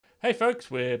Hey folks,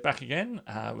 we're back again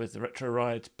with the Retro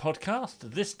Rides podcast.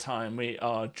 This time we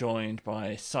are joined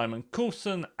by Simon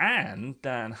Coulson and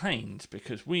Dan Haynes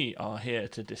because we are here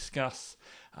to discuss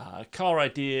car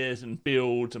ideas and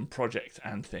builds and projects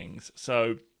and things.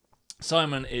 So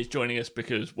Simon is joining us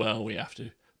because, well, we have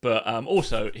to. But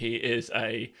also he is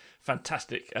a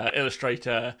fantastic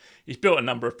illustrator. He's built a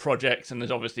number of projects and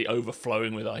is obviously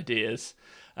overflowing with ideas.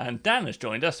 And Dan has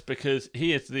joined us because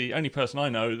he is the only person I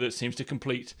know that seems to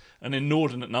complete an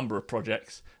inordinate number of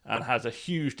projects and has a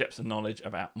huge depth of knowledge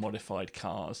about modified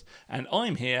cars. And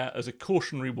I'm here as a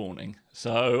cautionary warning.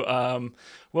 So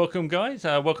welcome, guys.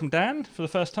 Welcome, Dan, for the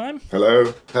first time. Hello.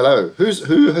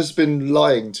 Who has been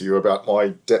lying to you about my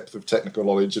depth of technical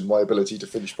knowledge and my ability to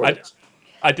finish projects?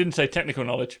 I didn't say technical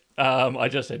knowledge. I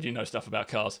just said you know stuff about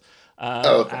cars.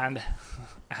 Okay. And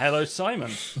hello,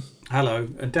 Simon. Hello.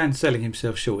 And Dan's selling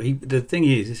himself short. The thing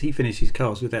is he finishes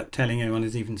cars without telling anyone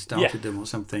he's even started them or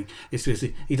something. It's just,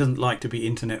 he doesn't like to be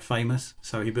internet famous,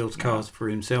 so he builds cars for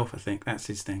himself, I think. That's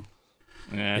his thing.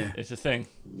 Yeah. It's a thing.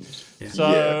 Yeah.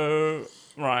 So,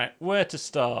 right, where to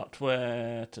start?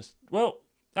 Where to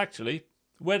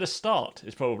start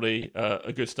is probably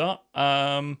a good start.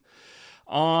 I'm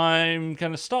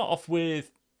going to start off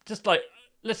with just like,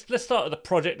 let's start at the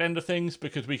project end of things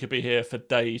because we could be here for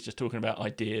days just talking about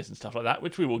ideas and stuff like that,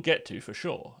 which we will get to for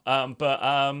sure. But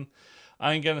I'm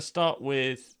going to start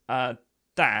with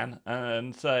Dan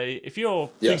and say, if you're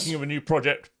thinking of a new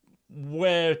project,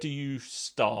 where do you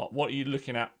start? What are you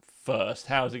looking at first?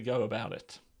 How does it go about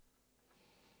it?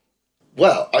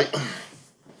 Well,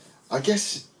 I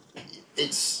guess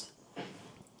it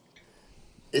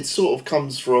sort of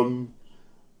comes from.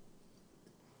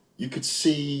 You could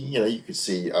see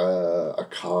a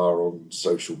car on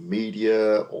social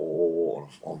media or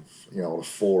on a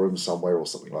forum somewhere or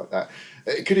something like that.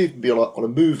 It could even be on a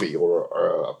movie or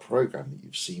a program that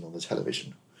you've seen on the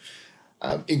television,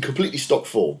 in completely stock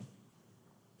form.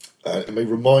 It may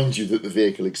remind you that the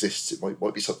vehicle exists. It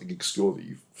might be something obscure that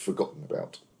you've forgotten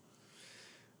about.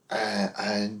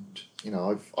 And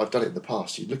I've done it in the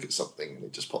past. You look at something and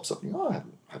it just pops up and I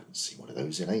haven't seen one of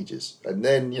those in ages. And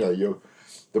then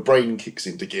the brain kicks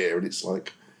into gear and it's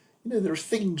like, there are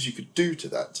things you could do to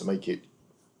that to make it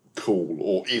cool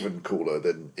or even cooler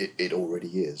than it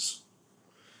already is.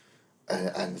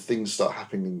 And things start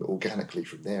happening organically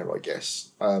from there, I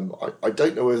guess. I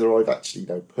don't know whether I've actually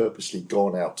purposely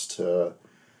gone out to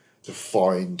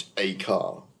find a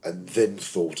car and then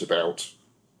thought about,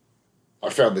 I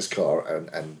found this car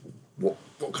and what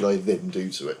could I then do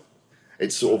to it?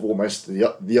 It's sort of almost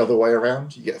the other way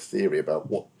around. You get a theory about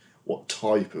what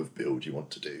type of build you want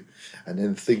to do, and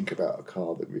then think about a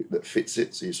car that fits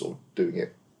it. So you're sort of doing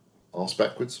it arse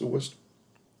backwards almost.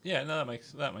 Yeah, no,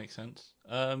 that makes sense.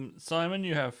 Simon,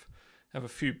 you have a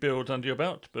few builds under your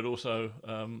belt, but also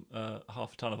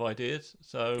half a ton of ideas.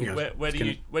 So where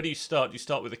do you start? Do you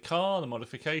start with the car, the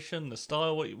modification, the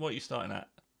style? What are you starting at?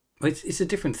 It's a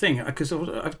different thing because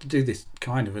I have to do this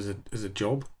kind of as a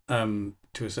job.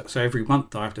 So every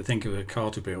month I have to think of a car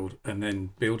to build and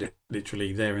then build it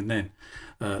literally there and then.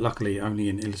 Luckily, only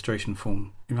in illustration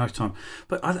form in most time.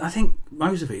 But I think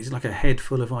most of it is like a head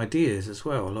full of ideas as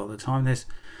well. A lot of the time,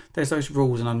 there's those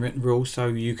rules and unwritten rules, so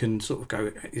you can sort of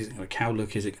go: is it a cow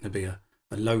look? Is it going to be a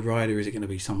low rider? Is it going to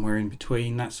be somewhere in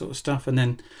between? That sort of stuff. And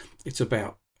then it's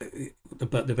about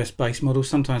the best base model.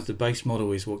 Sometimes the base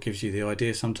model is what gives you the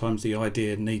idea. Sometimes the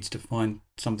idea needs to find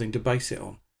something to base it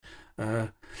on.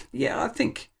 I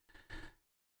think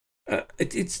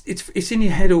it's in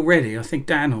your head already. I think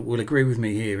Dan will agree with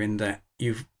me here in that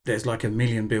there's like a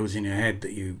million builds in your head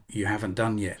that you haven't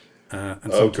done yet,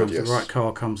 and sometimes the right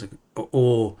car comes,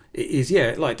 or it is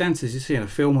like Dan says, you see in a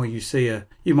film or you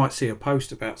might see a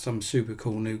post about some super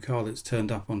cool new car that's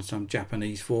turned up on some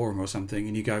Japanese forum or something,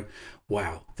 and you go,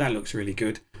 wow, that looks really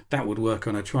good. That would work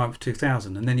on a Triumph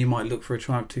 2000, and then you might look for a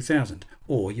Triumph 2000,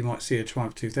 or you might see a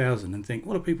Triumph 2000 and think,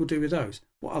 what do people do with those?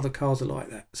 What other cars are like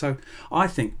that? So I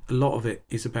think a lot of it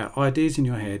is about ideas in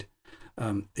your head.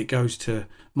 It goes to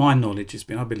my knowledge.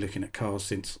 I've been looking at cars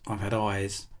since I've had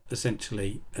eyes,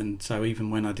 essentially, and so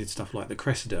even when I did stuff like the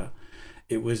Cressida,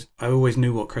 I always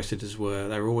knew what Cressidas were.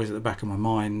 They were always at the back of my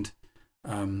mind,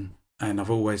 and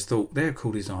I've always thought they're a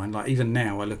cool design. Like even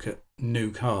now, I look at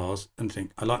new cars and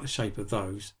think I like the shape of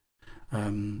those.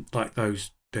 Like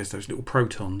those, there's those little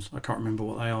Protons. I can't remember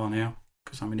what they are now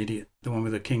because I'm an idiot. The one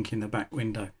with a kink in the back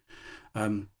window.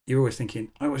 You're always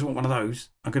thinking, I always want one of those.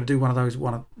 I'm going to do one of those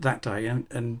that day.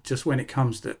 And just when it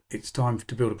comes that it's time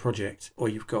to build a project, or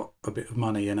you've got a bit of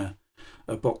money and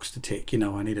a box to tick,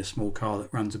 I need a small car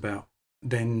that runs about.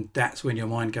 Then that's when your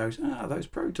mind goes, those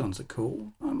Protons are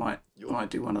cool. I might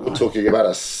do one of those. You're talking about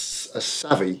a a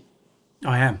savvy.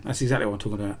 I am. That's exactly what I'm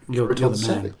talking about. You're the man.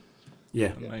 Savvy.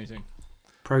 Yeah. Amazing.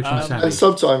 Proton savvy. And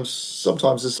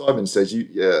sometimes, as Simon says,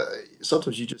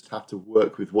 sometimes you just have to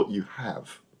work with what you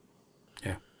have.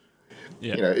 Yeah.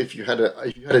 Yeah. You know, if you had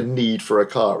a need for a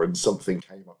car and something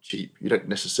came up cheap, you don't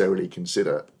necessarily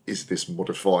consider, is this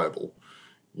modifiable?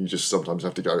 You just sometimes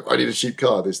have to go, I need a cheap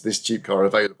car. There's this cheap car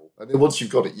available, and then once you've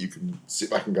got it, you can sit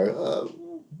back and go,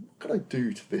 what can I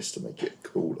do to this to make it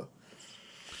cooler?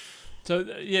 So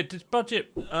does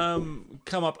budget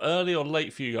come up early or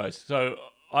late for you guys? So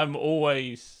I'm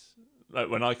always like,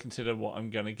 when I consider what I'm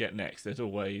going to get next, there's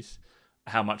always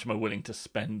how much am I willing to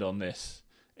spend on this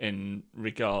in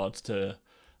regards to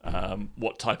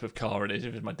what type of car it is.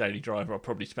 If it's my daily driver, I'll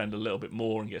probably spend a little bit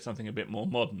more and get something a bit more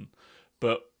modern.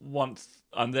 But once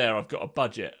I'm there, I've got a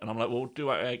budget, and I'm like, well, do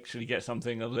I actually get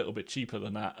something a little bit cheaper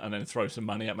than that and then throw some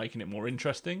money at making it more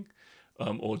interesting?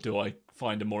 Or do I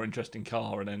find a more interesting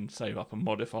car and then save up and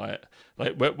modify it?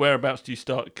 Like, whereabouts do you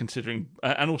start considering?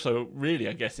 And also, really,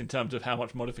 I guess, in terms of how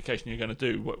much modification you're going to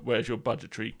do, where's your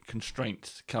budgetary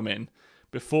constraints come in?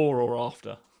 Before or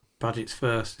after? Budget's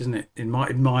first, isn't it? In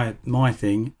my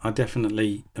thing, I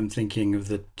definitely am thinking of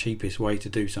the cheapest way to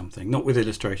do something. Not with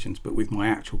illustrations, but with my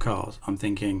actual cars. I'm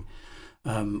thinking,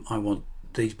 I want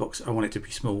these boxes. I want it to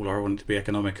be small, or I want it to be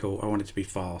economical. I want it to be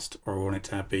fast, or I want it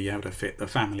to be able to fit the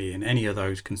family in. Any of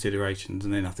those considerations,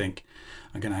 and then I think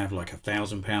I'm going to have like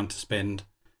 £1,000 to spend.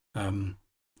 And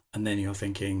then you're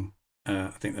thinking, I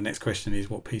think the next question is,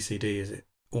 what PCD is it?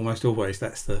 Almost always,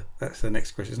 that's the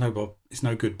next question. It's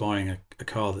no good buying a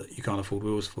car that you can't afford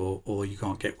wheels for, or you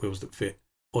can't get wheels that fit,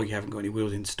 or you haven't got any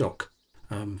wheels in stock.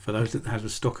 For those that have a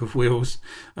stock of wheels,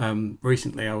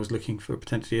 recently I was looking for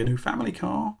potentially a new family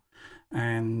car,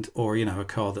 or a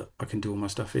car that I can do all my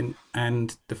stuff in.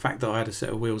 And the fact that I had a set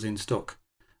of wheels in stock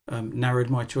narrowed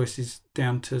my choices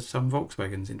down to some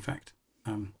Volkswagens, in fact.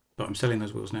 But I'm selling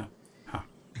those wheels now.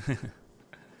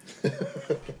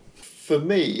 For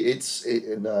me, it's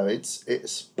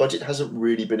budget hasn't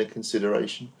really been a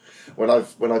consideration. When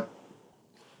I've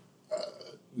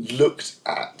looked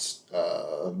at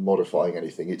modifying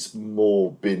anything, it's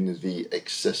more been the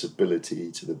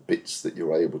accessibility to the bits that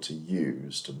you're able to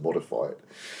use to modify it.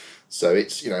 So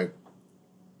it's,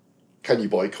 can you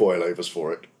buy coilovers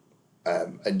for it?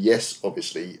 And yes,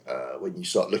 obviously, when you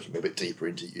start looking a bit deeper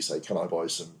into it, you say, can I buy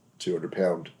some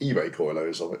 £200 eBay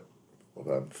coilovers of it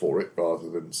for it, rather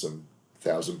than some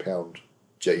 £1,000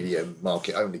 JDM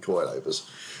market only coilovers?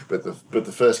 But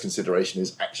the first consideration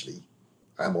is actually,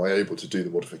 am I able to do the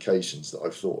modifications that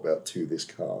I've thought about to this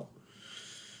car?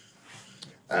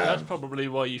 That's probably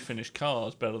why you finish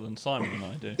cars better than Simon and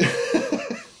I do.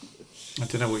 I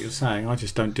don't know what you're saying. I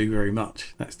just don't do very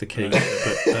much. That's the key.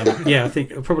 But I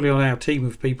think probably on our team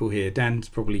of people here, Dan's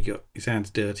probably got his hands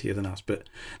dirtier than us, but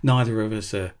neither of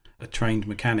us are trained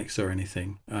mechanics or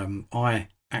anything. I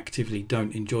actively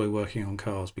don't enjoy working on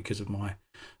cars because of my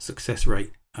success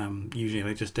rate. Usually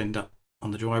I just end up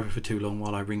on the driver for too long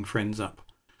while I ring friends up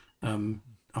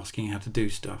asking how to do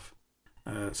stuff.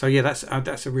 That's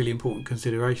a really important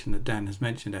consideration that Dan has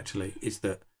mentioned, actually, is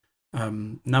that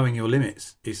knowing your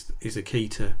limits is a key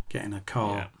to getting a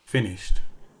car finished.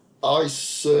 I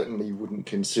certainly wouldn't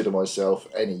consider myself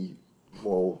any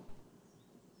more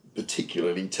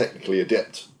particularly technically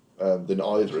adept than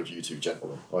either of you two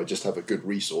gentlemen. I just have a good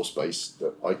resource base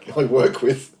that I work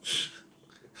with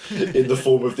in the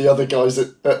form of the other guys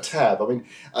at Tab. I mean,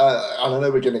 and I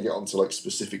know we're going to get onto like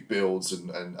specific builds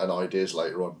and ideas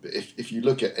later on, but if you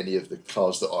look at any of the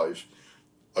cars that I've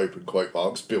open quote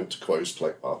marks, built to close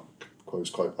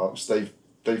quote marks,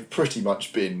 they've pretty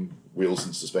much been wheels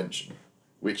and suspension,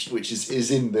 which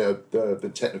is in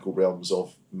the technical realms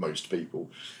of most people.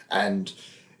 And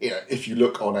if you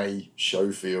look on a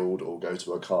show field or go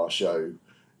to a car show,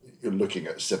 you're looking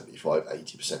at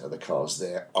 75-80% of the cars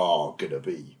there are going to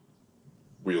be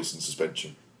wheels and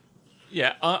suspension.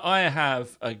 Yeah, I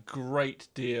have a great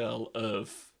deal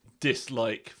of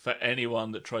dislike for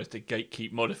anyone that tries to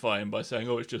gatekeep modifying by saying,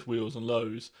 oh, it's just wheels and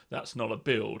lows. That's not a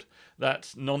build.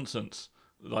 That's nonsense.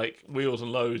 Like, wheels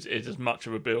and lows is as much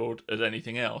of a build as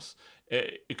anything else.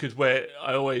 Because I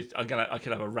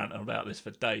could have a rant about this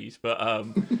for days, but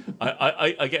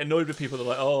I get annoyed with people that are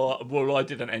like, oh, well, I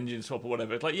did an engine swap or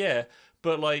whatever. It's like, yeah,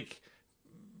 but like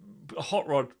hot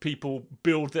rod people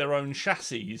build their own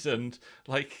chassis and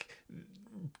like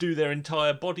do their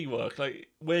entire bodywork. Like,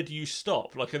 where do you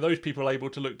stop? Like, are those people able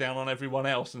to look down on everyone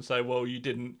else and say, well, you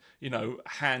didn't,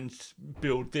 hand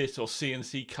build this or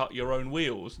CNC cut your own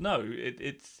wheels? No,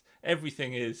 it's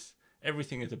everything is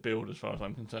everything is a build as far as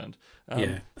I'm concerned.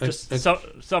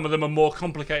 Some of them are more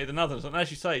complicated than others, and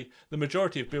as you say, the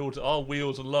majority of builds are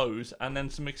wheels and lows and then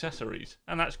some accessories,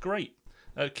 and that's great.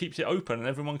 It keeps it open and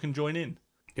everyone can join in.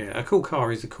 Yeah, a cool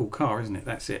car is a cool car, isn't it?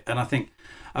 That's it. And I think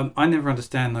I never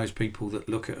understand those people that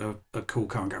look at a cool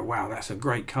car and go, wow, that's a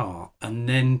great car, and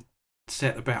then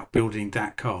set about building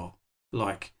that car.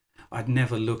 Like, I'd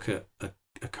never look at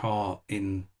a car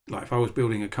in, like, if I was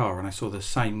building a car and I saw the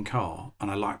same car and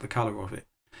I liked the colour of it,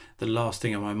 the last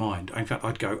thing on my mind, in fact,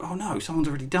 I'd go, oh no, someone's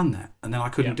already done that, and then I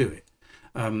couldn't do it.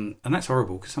 And that's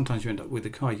horrible, because sometimes you end up with a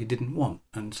car you didn't want,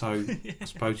 and so I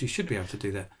suppose you should be able to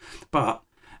do that. But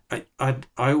I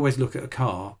always look at a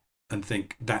car and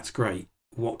think, that's great.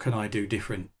 What can I do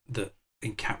different that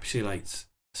encapsulates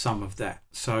some of that?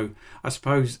 So I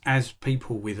suppose as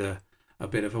people with a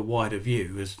bit of a wider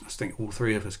view, as I think all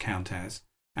three of us count as,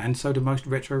 and so do most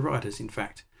retro riders, in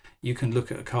fact, you can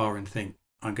look at a car and think,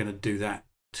 I'm going to do that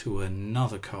to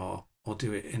another car or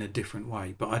do it in a different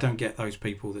way. But I don't get those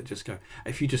people that just go,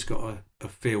 if you just got a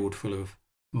field full of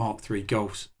Mark III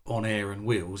Golfs on air and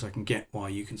wheels, I can get why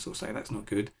you can sort of say that's not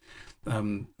good.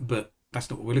 But that's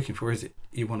not what we're looking for, is it?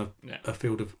 You want a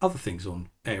field of other things on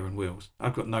air and wheels.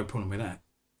 I've got no problem with that.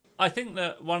 I think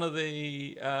that one of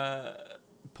the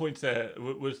points there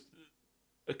was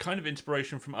a kind of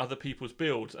inspiration from other people's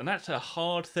builds, and that's a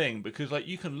hard thing, because like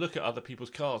you can look at other people's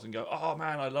cars and go, oh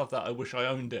man, I love that, I wish I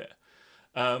owned it.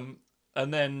 And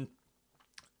then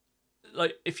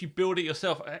like if you build it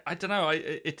yourself, I don't know,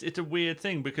 it's a weird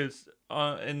thing, because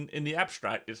in the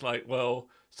abstract it's like, well,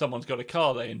 someone's got a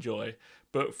car they enjoy,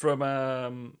 but from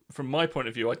my point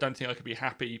of view, I don't think I could be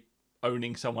happy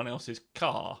owning someone else's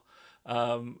car.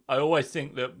 I always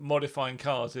think that modifying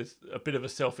cars is a bit of a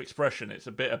self-expression. It's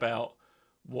a bit about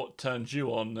what turns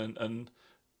you on and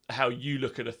how you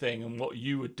look at a thing and what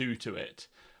you would do to it.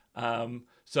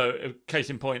 So a case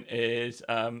in point is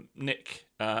Nick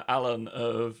Allen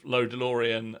of Low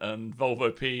DeLorean and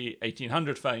Volvo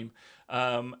P1800 fame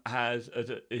has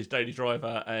as his daily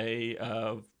driver a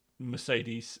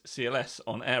Mercedes CLS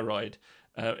on Air Ride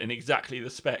in exactly the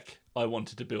spec I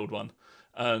wanted to build one.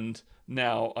 And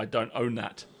now I don't own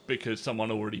that because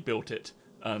someone already built it.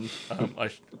 And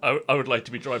I would like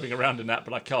to be driving around in that,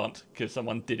 but I can't because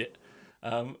someone did it.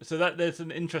 So that there's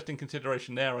an interesting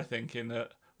consideration there, I think, in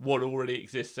that what already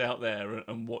exists out there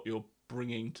and what you're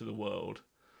bringing to the world.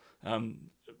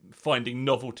 Finding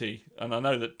novelty. And I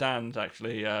know that Dan's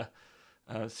actually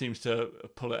seems to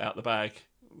pull it out the bag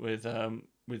with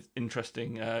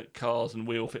interesting cars and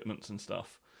wheel fitments and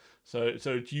stuff. So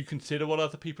do you consider what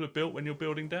other people have built when you're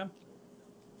building, Dan?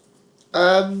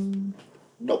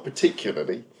 Not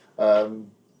particularly. Probably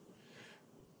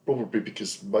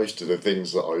because most of the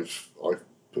things that I've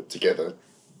put together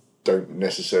don't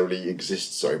necessarily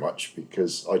exist so much,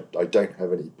 because I don't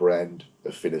have any brand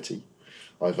affinity.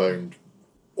 I've owned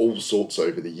all sorts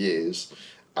over the years,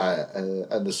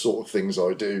 and the sort of things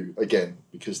I do, again,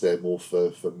 because they're more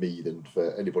for me than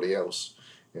for anybody else.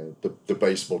 You know, the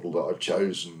base model that I've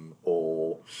chosen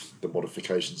or the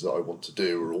modifications that I want to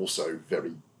do are also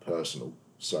very personal.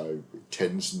 So it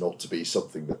tends not to be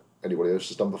something that anybody else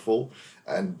has done before,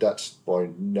 and that's by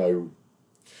no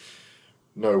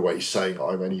way saying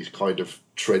I'm any kind of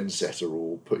trendsetter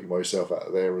or putting myself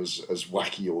out there as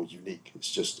wacky or unique.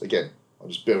 It's just, again, I'm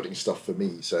just building stuff for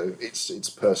me, so it's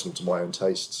personal to my own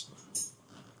tastes.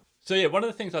 So yeah, one of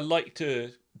the things I like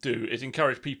to do is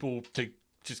encourage people to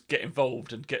just get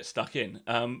involved and get stuck in.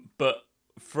 But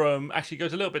from actually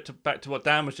goes a little bit back to what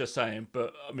Dan was just saying.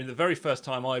 But I mean, the very first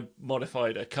time I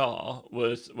modified a car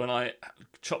was when I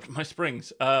chopped my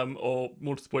springs, or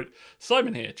more to the point,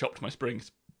 Simon here chopped my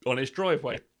springs on his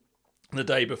driveway the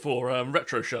day before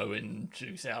Retro Show in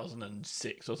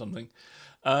 2006 or something,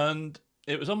 and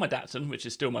it was on my Datsun, which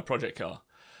is still my project car.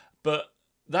 But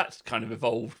that's kind of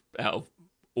evolved out of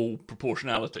all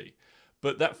proportionality.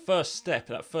 But that first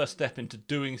step into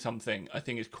doing something, I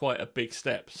think is quite a big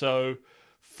step. So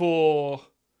for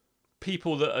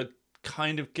people that are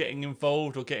kind of getting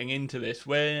involved or getting into this,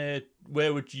 where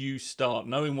would you start?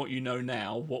 Knowing what you know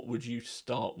now, what would you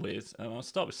start with? And I'll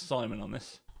start with Simon on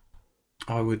this.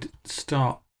 I would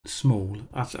start small.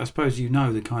 I suppose you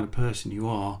know the kind of person you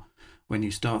are when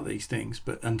you start these things,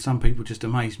 and some people just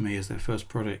amaze me as their first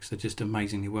projects. They're just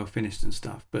amazingly well finished and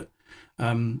stuff. But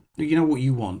you know what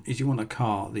you want is you want a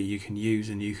car that you can use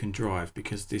and you can drive,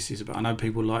 because this is about, I know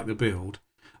people like the build,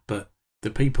 but the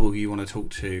people you want to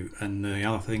talk to and the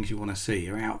other things you want to see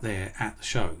are out there at the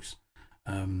shows.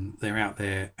 They're out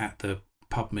there at the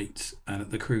pub meets and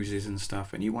at the cruises and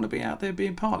stuff, and you want to be out there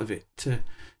being part of it to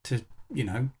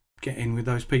get in with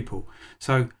those people.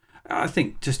 So I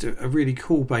think just a really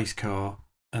cool base car,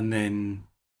 and then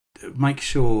make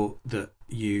sure that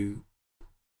you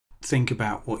think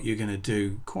about what you're going to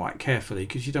do quite carefully,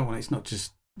 because you don't want, it's not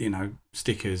just,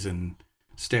 stickers and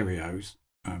stereos.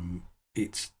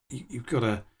 You've got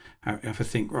to have a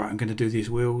think, right, I'm going to do these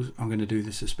wheels, I'm going to do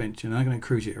the suspension, I'm going to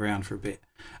cruise it around for a bit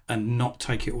and not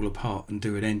take it all apart and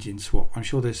do an engine swap. I'm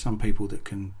sure there's some people that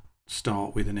can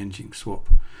start with an engine swap,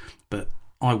 but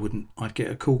I wouldn't. I'd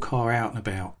get a cool car out and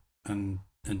about and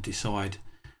decide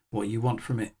what you want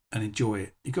from it and enjoy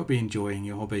it. You've got to be enjoying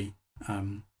your hobby,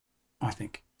 I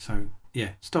think. So,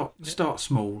 yeah, start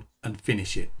small and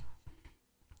finish it.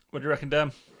 What do you reckon,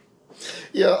 Dan?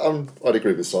 Yeah, I'd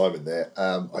agree with Simon there.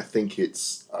 I think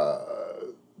it's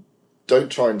don't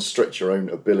try and stretch your own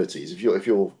abilities. If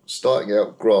you're starting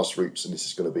out grassroots and this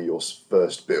is going to be your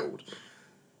first build,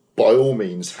 by all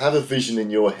means have a vision in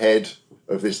your head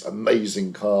of this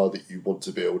amazing car that you want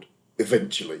to build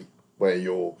eventually, where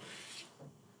you're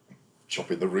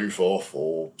chopping the roof off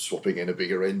or swapping in a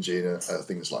bigger engine,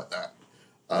 things like that.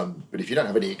 But if you don't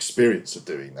have any experience of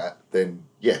doing that, then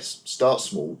yes, start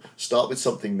small. Start with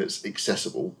something that's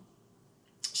accessible.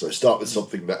 So start with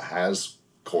something that has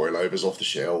coilovers off the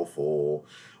shelf, or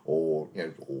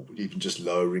even just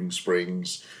lowering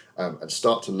springs, and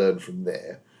start to learn from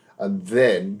there. And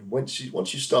then once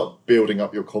you start building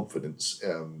up your confidence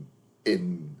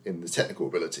in the technical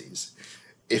abilities,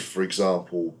 if for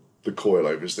example the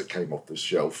coilovers that came off the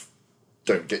shelf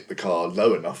don't get the car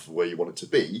low enough for where you want it to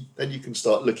be, then you can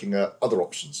start looking at other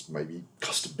options, maybe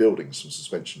custom building some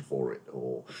suspension for it,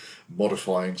 or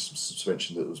modifying some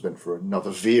suspension that was meant for another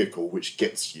vehicle which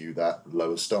gets you that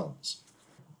lower stance.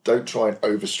 Don't try and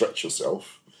overstretch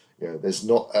yourself. There's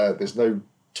no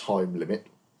time limit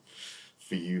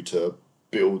for you to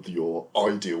build your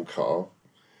ideal car.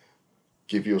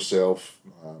 Give yourself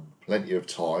plenty of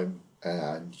time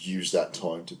and use that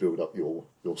time to build up your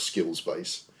skills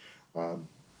base.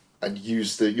 And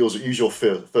use your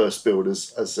first build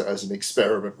as an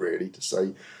experiment, really, to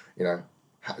say,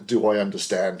 do I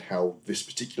understand how this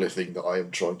particular thing that I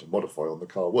am trying to modify on the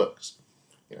car works?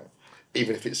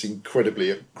 Even if it's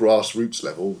incredibly at grassroots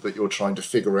level, that you're trying to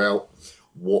figure out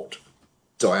what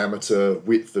diameter,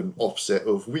 width, and offset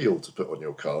of wheel to put on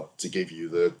your car to give you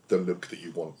the look that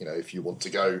you want. If you want to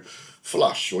go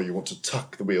flush, or you want to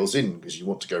tuck the wheels in because you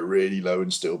want to go really low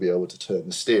and still be able to turn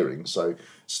the steering. So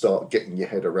start getting your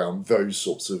head around those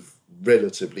sorts of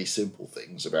relatively simple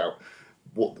things about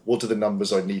what are the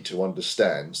numbers I need to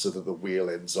understand so that the wheel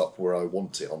ends up where I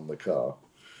want it on the car,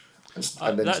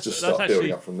 and then just start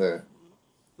building up from there.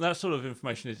 That sort of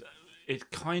information it's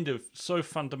kind of so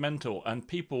fundamental, and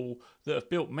people that have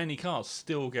built many cars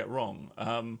still get wrong.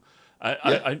 And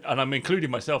I'm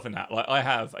including myself in that. Like, I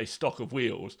have a stock of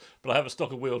wheels, but I have a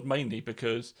stock of wheels mainly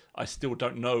because I still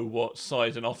don't know what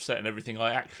size and offset and everything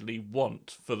I actually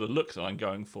want for the look that I'm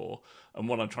going for, and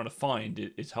what I'm trying to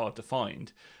find is hard to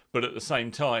find. But at the same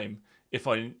time, if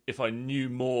I knew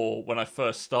more when I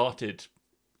first started,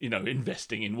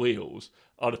 investing in wheels,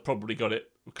 I'd have probably got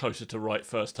it closer to right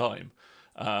first time.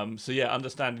 So yeah,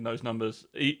 understanding those numbers,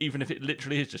 even if it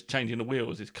literally is just changing the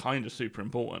wheels, is kind of super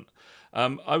important.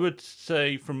 I would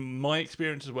say, from my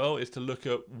experience as well, is to look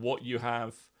at what you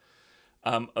have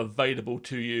available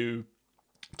to you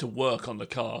to work on the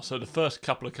car. So the first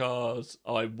couple of cars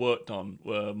I worked on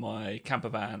were my camper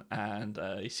van and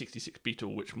a 66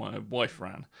 Beetle, which my wife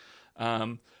ran.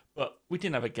 But we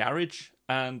didn't have a garage,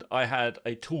 and I had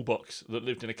a toolbox that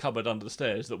lived in a cupboard under the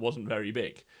stairs that wasn't very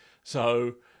big.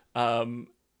 So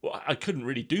I couldn't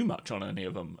really do much on any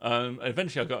of them.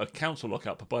 Eventually I got a council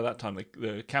lockup, but by that time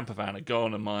the camper van had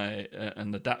gone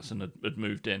and the Datsun had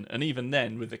moved in. And even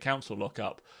then, with the council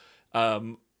lockup,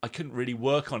 I couldn't really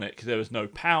work on it because there was no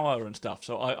power and stuff.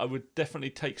 So I would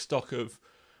definitely take stock of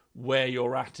where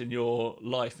you're at in your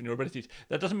life and your abilities.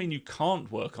 That doesn't mean you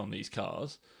can't work on these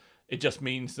cars. It just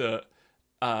means that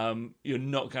you're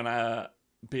not going to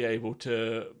be able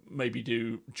to maybe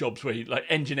do jobs where like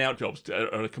engine out jobs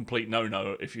are a complete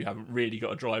no-no if you haven't really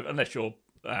got a drive, unless you're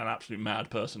an absolute mad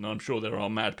person. I'm sure there are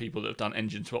mad people that have done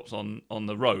engine swaps on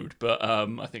the road, but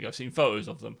I think I've seen photos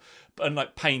of them. And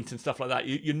like paint and stuff like that,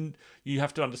 you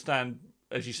have to understand,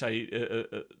 as you say,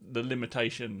 the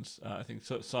limitations. I think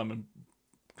Simon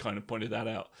kind of pointed that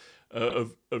out,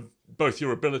 of both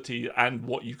your ability and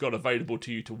what you've got available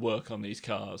to you to work on these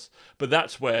cars. But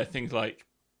that's where things like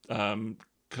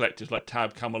collectors like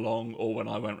Tab come along, or when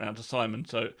I went round to Simon.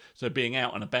 So being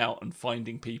out and about and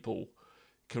finding people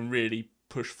can really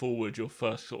push forward your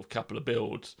first sort of couple of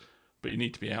builds, but you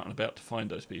need to be out and about to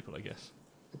find those people, I guess.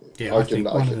 Yeah, I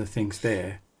think one of the things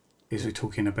there is we're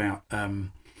talking about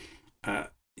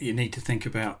you need to think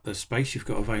about the space you've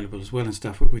got available as well and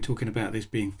stuff. We're talking about this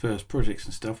being first projects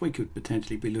and stuff. We could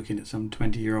potentially be looking at some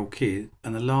 20-year-old kid,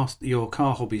 and your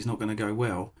car hobby's not going to go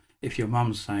well if your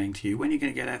mum's saying to you, when are you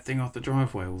going to get that thing off the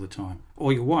driveway all the time?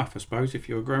 Or your wife, I suppose, if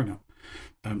you're a grown-up.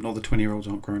 Not the 20-year-olds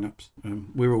aren't grown-ups.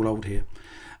 We're all old here.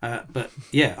 But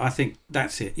yeah, I think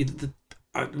that's it.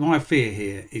 My fear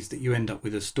here is that you end up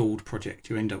with a stalled project.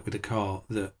 You end up with a car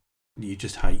that you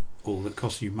just hate, or that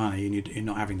costs you money, and you're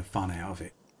not having the fun out of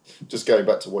it. Just going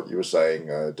back to what you were saying,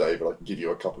 David, I can give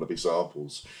you a couple of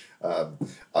examples. I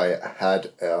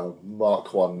had a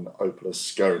Mark 1 Opel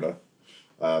Ascona,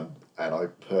 and I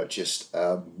purchased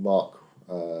a Mark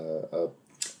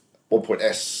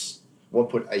 1.8S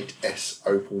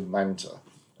Opel Manta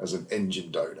as an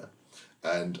engine donor.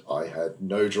 And I had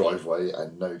no driveway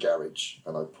and no garage.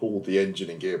 And I pulled the engine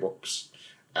and gearbox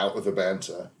out of the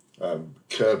Manta,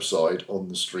 curbside on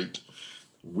the street,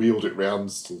 wheeled it round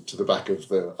to the back of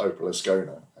the Opel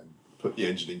Ascona and put the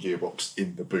engine and gearbox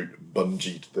in the boot and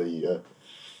bungeed the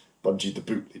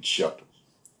boot lid shut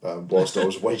whilst I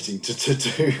was waiting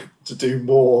to do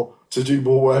more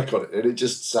work on it, and it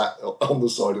just sat on the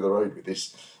side of the road with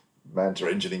this Manta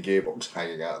engine and gearbox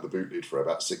hanging out of the boot lid for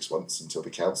about 6 months until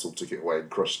the council took it away and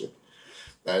crushed it.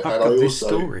 I've got this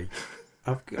story.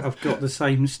 I've got the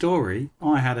same story.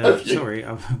 I had I've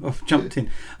jumped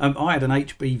in. I had an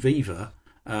HB Viva.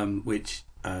 Which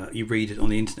you read it on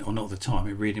the internet, or not at the time,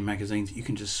 you read in magazines, you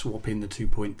can just swap in the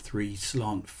 2.3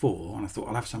 slant 4, and I thought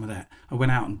I'll have some of that. I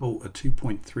went out and bought a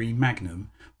 2.3 Magnum,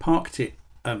 parked it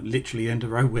literally end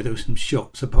of road where there were some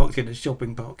shops. I parked in a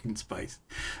shopping parking space,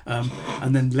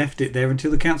 and then left it there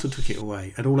until the council took it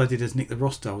away. And all I did is nick the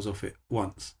Rostals off it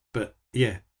once. But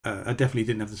yeah, I definitely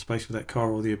didn't have the space for that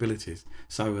car or the abilities.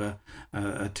 So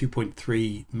a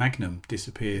 2.3 Magnum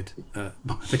disappeared by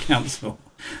the council.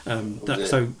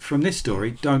 So from this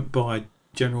story, don't buy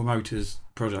General Motors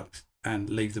products and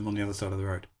leave them on the other side of the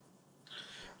road.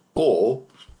 Or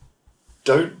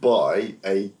don't buy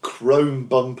a chrome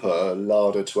bumper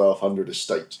Lada 1200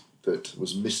 Estate that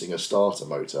was missing a starter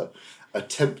motor.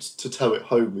 Attempt to tow it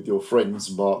home with your friend's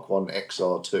Mark 1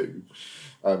 XR2.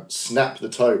 Snap the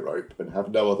tow rope and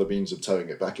have no other means of towing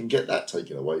it back and get that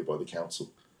taken away by the council.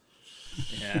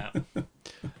 Yeah.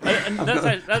 and there's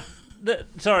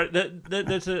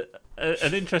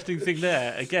an interesting thing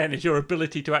there. Again, is your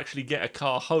ability to actually get a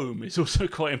car home is also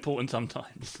quite important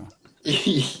sometimes.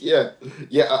 Yeah,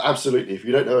 absolutely. If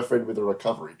you don't know a friend with a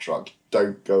recovery truck,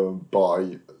 don't go and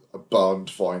buy a barn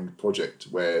find project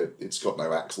where it's got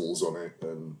no axles on it,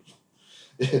 and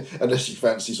unless you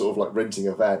fancy sort of like renting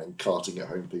a van and carting it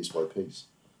home piece by piece.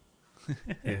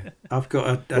 Yeah, I've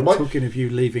got talking of you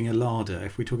leaving a Lada.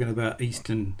 If we're talking about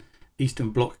Eastern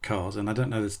Bloc cars, and I don't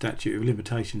know the statute of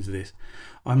limitations of this,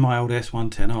 on my old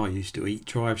S110R I used to eat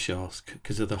drive shafts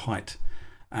because of the height,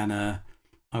 and I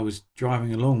was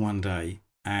driving along one day,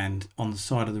 and on the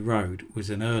side of the road was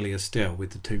an early Estelle with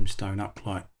the Tombstone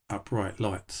upright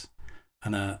lights,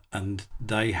 and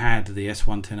they had the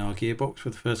S110R gearbox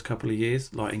for the first couple of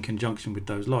years, like in conjunction with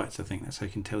those lights. I think that's how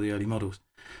you can tell the early models,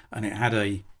 and it had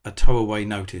a tow away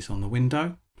notice on the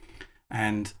window,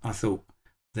 and I thought,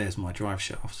 there's my drive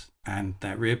shafts, and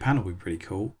that rear panel would be pretty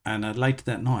cool. And later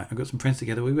that night, I got some friends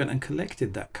together, we went and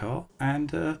collected that car and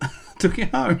took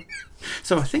it home.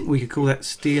 So I think we could call that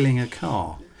stealing a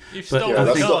car. You've stolen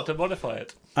a car to modify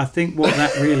it. I think what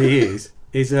that really is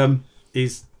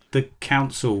the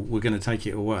council were going to take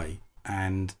it away,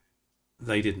 and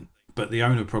they didn't. But the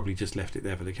owner probably just left it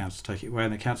there for the council to take it away,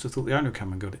 and the council thought the owner would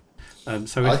come and got it.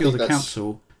 So if you're the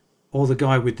council or the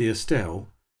guy with the Estelle,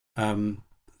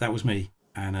 that was me.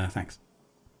 And thanks.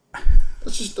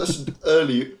 That's an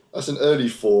early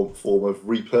form of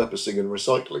repurposing and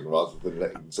recycling rather than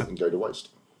letting something go to waste.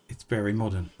 It's very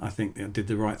modern. I think they did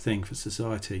the right thing for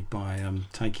society by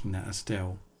taking that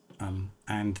Estelle,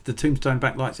 and the Tombstone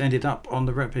backlights ended up on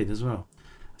the Rapide as well.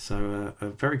 So a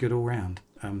very good all round.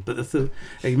 But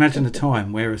imagine a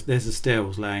time where there's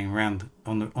Estelles laying around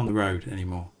on the road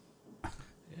anymore. Yeah.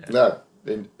 No.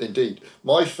 Indeed,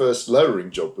 my first lowering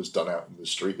job was done out in the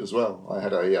street as well. I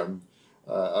had a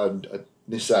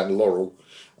Nissan Laurel,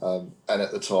 and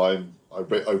at the time I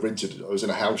rented. I was in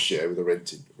a house share with a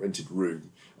rented room,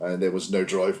 and there was no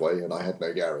driveway, and I had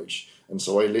no garage, and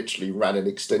so I literally ran an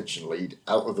extension lead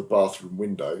out of the bathroom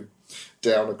window,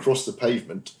 down across the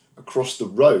pavement, across the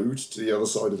road to the other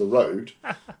side of the road,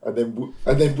 and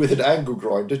then with an angle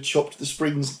grinder chopped the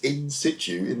springs in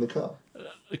situ in the car.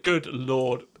 Good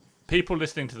Lord. People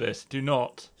listening to this, do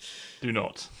not.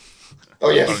 Oh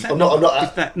yes, I'm not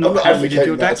how you did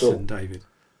your Datsun, David?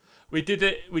 We did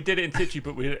it in situ,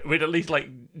 but we'd at least like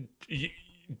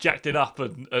jacked it up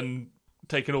and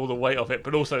taken all the weight off it,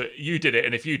 but also you did it,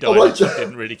 and if you died, I just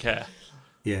didn't really care.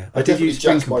 Yeah, I did use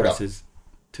spring compressors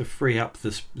to free up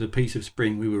the piece of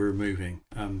spring we were removing,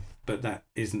 but that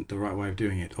isn't the right way of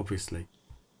doing it, obviously.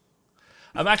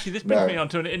 Actually, this brings me on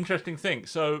to an interesting thing.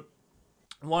 So,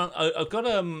 I've got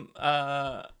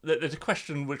there's a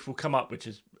question which will come up, which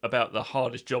is about the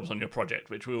hardest jobs on your project,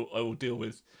 which I will deal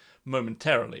with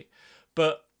momentarily.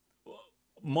 But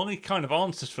my kind of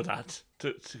answers for that,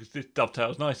 this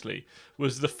dovetails nicely,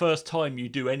 was the first time you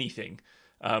do anything.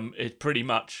 It's pretty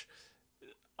much,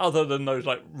 other than those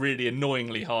like really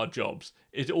annoyingly hard jobs,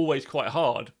 it's always quite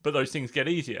hard, but those things get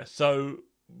easier. So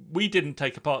we didn't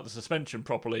take apart the suspension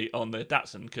properly on the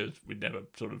Datsun because we'd never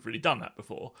sort of really done that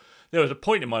before. There was a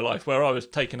point in my life where I was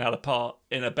taking out apart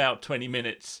in about 20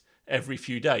 minutes every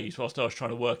few days whilst I was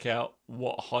trying to work out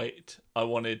what height I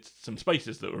wanted some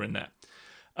spacers that were in there.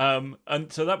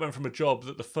 And so that went from a job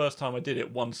that the first time I did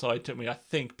it, one side took me, I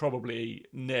think, probably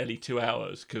nearly 2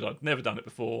 hours because I'd never done it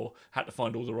before, had to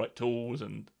find all the right tools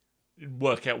and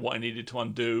work out what I needed to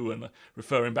undo, and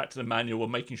referring back to the manual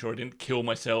and making sure I didn't kill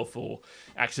myself or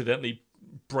accidentally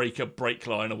break a brake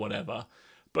line or whatever.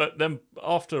 But then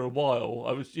after a while,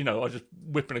 I was just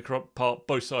whipping apart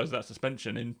both sides of that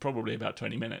suspension in probably about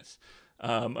 20 minutes,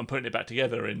 and putting it back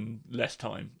together in less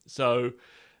time. So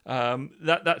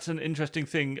that's an interesting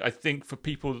thing, I think, for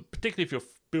people, particularly if you're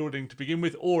building to begin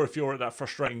with, or if you're at that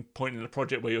frustrating point in the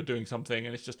project where you're doing something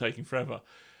and it's just taking forever.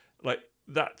 Like,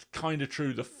 that's kind of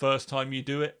true the first time you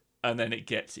do it, and then it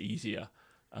gets easier.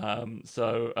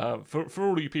 So for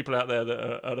all you people out there that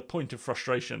are at a point of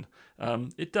frustration,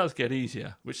 it does get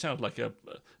easier, which sounds like a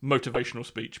motivational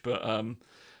speech. But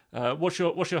what's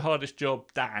your hardest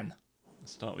job, Dan?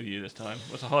 Let's start with you this time.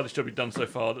 What's the hardest job you've done so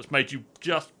far that's made you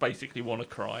just basically want to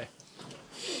cry?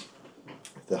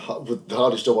 The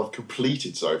hardest job I've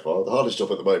completed so far, the hardest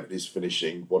job at the moment is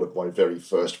finishing one of my very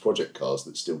first project cars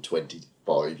that's still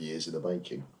 25 years in the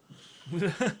making.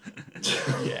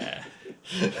 Yeah.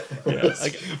 I know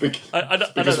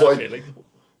that feeling.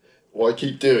 What I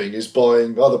keep doing is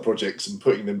buying other projects and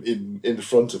putting them in the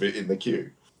front of it in the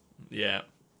queue. Yeah.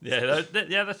 Yeah,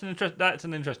 that's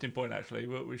an interesting point. Actually,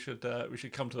 we should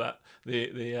come to that.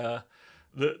 The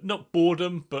not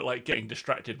boredom, but like getting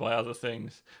distracted by other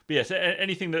things. But yes,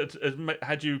 anything that has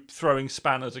had you throwing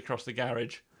spanners across the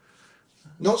garage.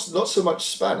 Not so much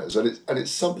spanners, and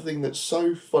it's something that's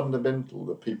so fundamental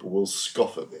that people will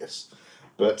scoff at this.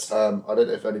 But I don't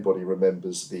know if anybody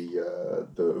remembers the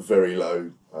very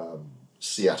low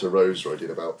Seat Roadster I did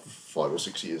about 5 or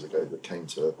 6 years ago that came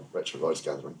to Retro Rides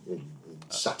Gathering in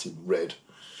satin red.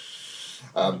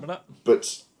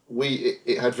 But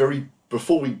it had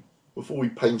before we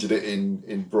painted it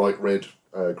in bright red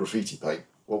graffiti paint.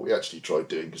 What we actually tried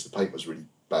doing, because the paint was really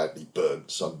badly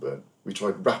sunburnt, we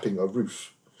tried wrapping a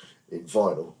roof in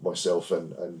vinyl, myself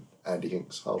and Andy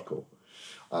Hinks, hardcore.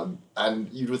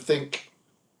 And you would think,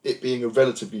 it being a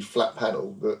relatively flat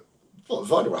panel, that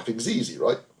vinyl wrapping is easy,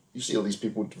 right? You see all these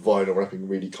people vinyl wrapping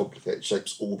really complicated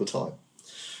shapes all the time.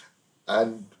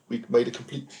 And we made a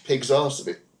complete pig's arse of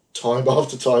it, time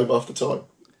after time after time.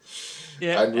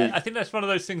 Yeah, I think that's one of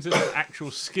those things that's an actual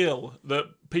skill that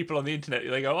people on the internet,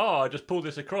 they go, I just pull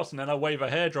this across and then I wave a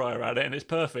hairdryer at it and it's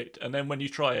perfect. And then when you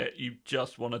try it, you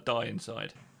just want to die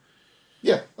inside.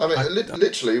 Yeah, I mean,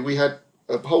 literally, we had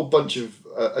a whole bunch of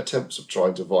attempts of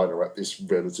trying to vinyl wrap this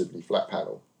relatively flat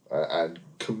panel and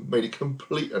made a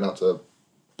complete and utter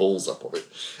balls up of it.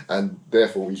 And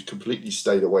therefore, we completely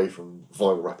stayed away from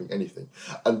vinyl wrapping anything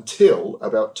until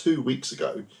about 2 weeks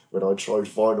ago when I tried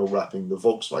vinyl wrapping the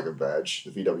Volkswagen badge, the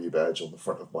VW badge, on the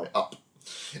front of my Up.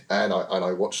 And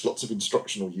I watched lots of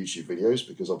instructional YouTube videos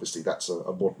because obviously that's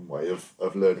a modern way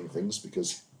of learning things,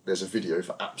 because there's a video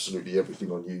for absolutely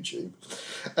everything on YouTube.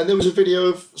 And there was a video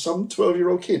of some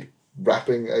 12-year-old kid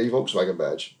wrapping a Volkswagen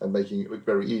badge and making it look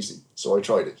very easy. So I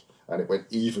tried it, and it went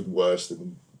even worse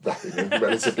than wrapping a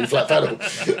relatively flat panel.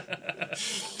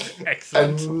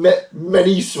 Excellent. And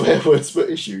many swear words were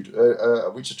issued,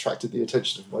 which attracted the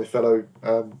attention of my fellow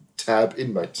tab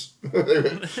inmates. I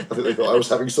think they thought I was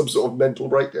having some sort of mental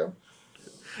breakdown.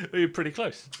 Well, you're pretty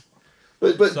close.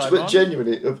 But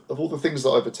genuinely, of all the things that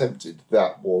I've attempted,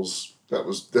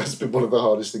 that's been one of the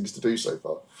hardest things to do so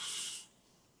far.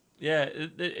 Yeah,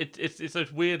 it's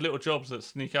those weird little jobs that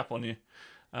sneak up on you.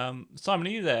 Simon, are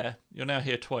you there? You're now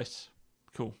here twice.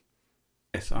 Cool.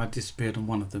 Yes, I disappeared on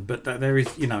one of them, but there is,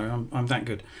 I'm that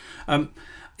good.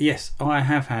 Yes, I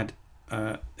have had,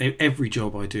 every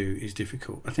job I do is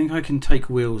difficult. I think I can take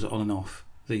wheels on and off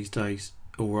these days,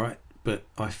 all right, but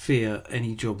I fear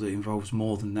any job that involves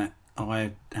more than that.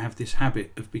 I have this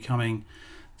habit of becoming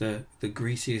the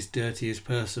greasiest, dirtiest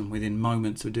person within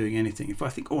moments of doing anything. If I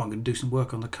think, I'm going to do some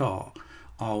work on the car,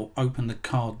 I'll open the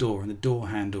car door and the door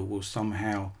handle will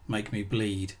somehow make me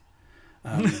bleed.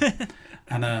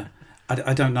 And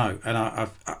I don't know. And I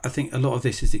think a lot of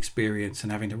this is experience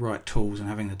and having the right tools and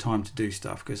having the time to do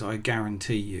stuff, because I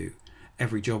guarantee you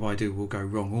every job I do will go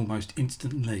wrong almost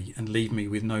instantly and leave me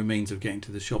with no means of getting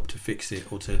to the shop to fix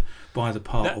it or to buy the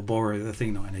part or borrow the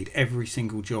thing that I need. Every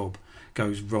single job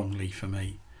goes wrongly for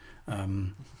me.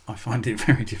 I find it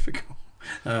very difficult.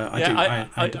 I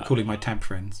end up calling my tab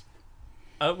friends.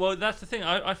 Well, that's the thing.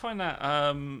 I find that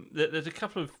there's a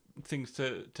couple of things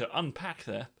to unpack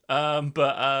there.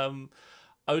 But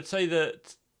I would say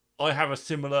that I have a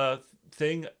similar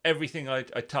thing. Everything I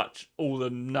touch, all the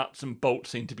nuts and bolts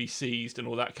seem to be seized and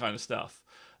all that kind of stuff.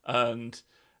 And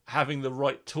having the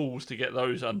right tools to get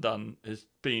those undone has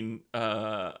been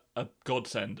a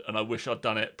godsend. And I wish I'd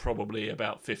done it probably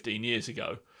about 15 years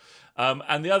ago.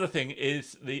 And the other thing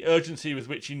is the urgency with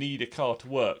which you need a car to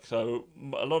work. So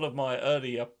a lot of my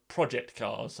earlier project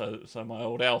cars, so my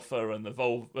old Alpha and the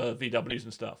VWs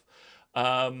and stuff,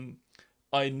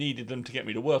 I needed them to get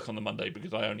me to work on the Monday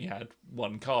because I only had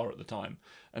one car at the time.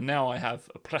 And now I have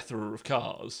a plethora of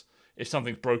cars. If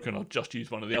something's broken, I'll just use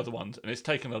one of the other ones. And it's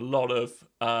taken a lot of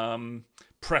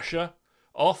pressure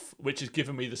off, which has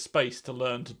given me the space to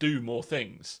learn to do more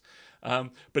things.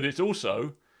 But it's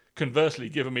also conversely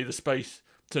given me the space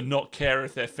to not care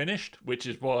if they're finished, which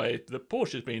is why the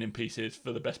Porsche's been in pieces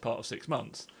for the best part of 6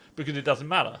 months, because it doesn't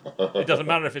matter. It doesn't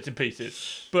matter if it's in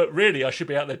pieces. But really, I should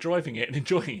be out there driving it and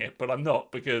enjoying it, but I'm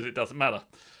not, because it doesn't matter.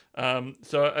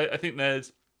 So I think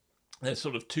there's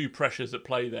sort of two pressures at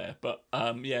play there. But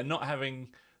not having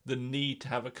the need to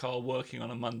have a car working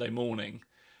on a Monday morning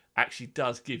actually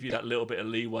does give you that little bit of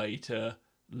leeway to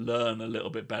learn a little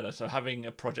bit better. So having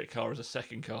a project car as a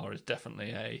second car is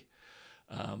definitely a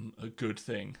good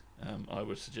thing, I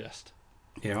would suggest.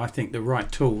 Yeah, I think the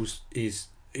right tools is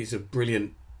a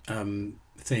brilliant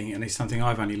thing, and it's something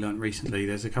I've only learnt recently.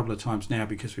 There's a couple of times now,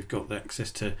 because we've got the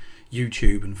access to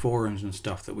YouTube and forums and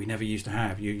stuff that we never used to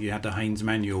have. You had the Haynes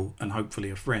manual and hopefully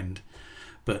a friend,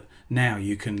 but now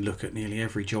you can look at nearly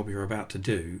every job you're about to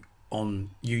do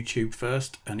on YouTube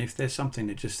first, and if there's something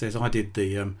that just says I did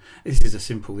the this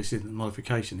isn't a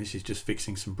modification, this is just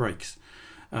fixing some brakes,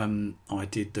 I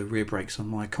did the rear brakes on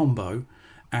my combo,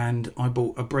 and I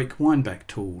bought a brake windback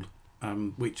tool,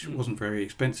 which wasn't very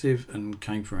expensive and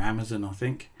came from Amazon, I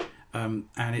think, and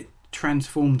it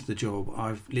transformed the job.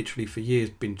 I've literally for years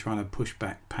been trying to push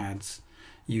back pads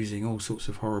using all sorts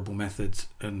of horrible methods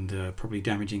and probably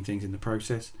damaging things in the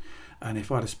process. And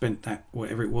if I'd have spent that,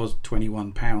 whatever it was,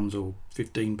 £21 or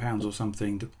 £15 or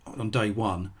something on day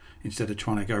one, instead of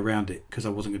trying to go around it because I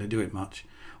wasn't going to do it much,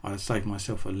 I'd have saved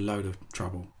myself a load of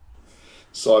trouble.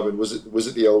 Simon, was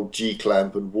it the old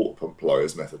G-clamp and water pump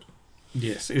pliers method?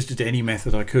 Yes, it was just any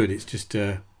method I could. It's just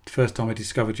the first time I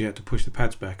discovered you had to push the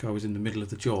pads back, I was in the middle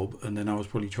of the job, and then I was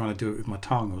probably trying to do it with my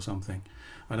tongue or something.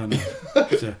 I don't know.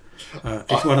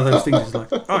 It's one of those things. It's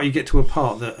like, you get to a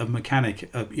part that a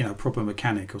mechanic, a proper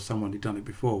mechanic or someone who'd done it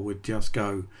before would just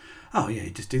go,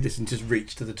 just do this, and just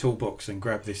reach to the toolbox and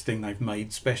grab this thing they've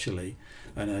made specially,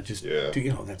 and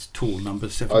that's tool number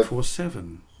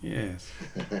 747. Yes.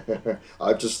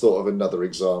 I've just thought of another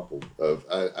example of,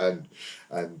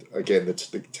 and again, the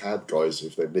tab guys,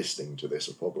 if they're listening to this,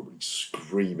 are probably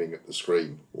screaming at the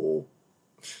screen or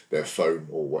their phone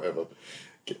or whatever.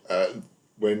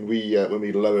 When we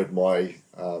lowered my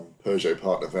Peugeot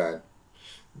partner van,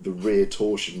 the rear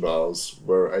torsion bars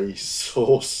were a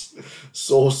source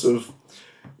of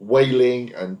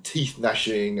wailing and teeth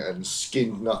gnashing and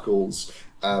skinned knuckles.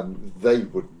 They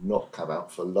would not come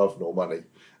out for love nor money.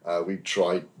 We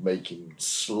tried making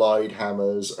slide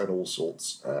hammers and all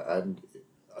sorts, and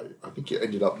I think it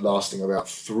ended up lasting about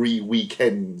 3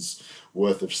 weekends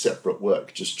worth of separate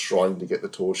work just trying to get the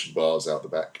torsion bars out the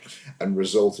back, and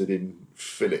resulted in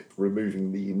Philip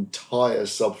removing the entire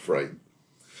subframe,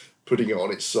 putting it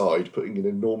on its side, putting an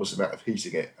enormous amount of heat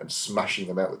in it, and smashing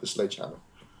them out with the sledgehammer.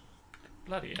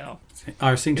 Bloody hell.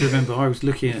 I seem to remember I was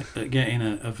looking at getting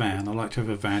a van. I like to have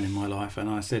a van in my life, and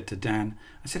I said to Dan,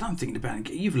 I'm thinking about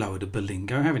it. You've lowered a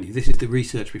Berlingo, haven't you? This is the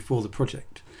research before the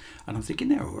project. And I'm thinking,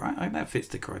 they're all right. That fits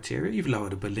the criteria. You've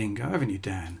lowered a Berlingo, haven't you,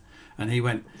 Dan? And he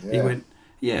went,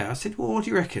 yeah. I said, well, what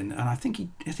do you reckon? And I think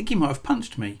he might have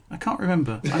punched me. I can't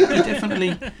remember. I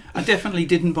definitely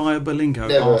didn't buy a Berlingo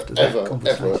after that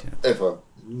conversation. Ever.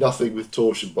 Nothing with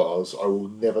torsion bars. I will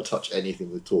never touch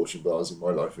anything with torsion bars in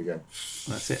my life again.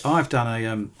 That's it. I've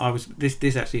done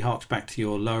this actually harks back to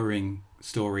your lowering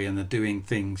story and the doing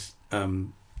things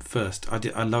first.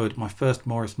 I lowered my first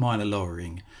Morris Minor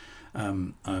lowering.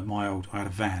 I had a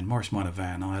van, Morris Minor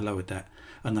van. I lowered that,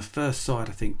 and the first side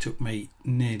I think took me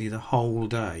nearly the whole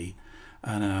day,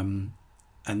 and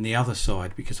the other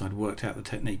side, because I'd worked out the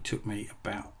technique, took me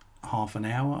about half an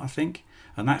hour, I think.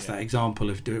 And that's that example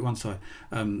of do it one side.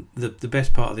 The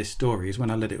best part of this story is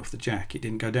when I let it off the jack, it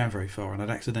didn't go down very far, and I'd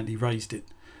accidentally raised it.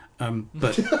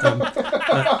 But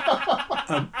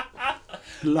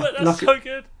that's so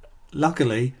good.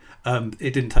 Luckily,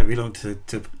 it didn't take me long to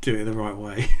do it the right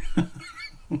way.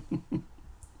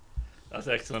 That's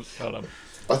excellent. Well done.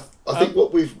 I think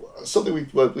something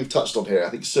we've touched on here, I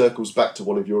think circles back to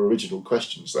one of your original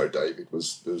questions, though, David,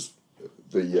 was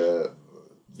the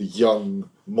young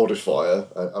modifier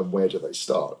and where do they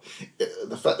start?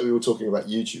 The fact that we were talking about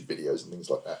YouTube videos and things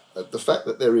like that, the fact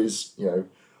that there is, and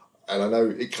I know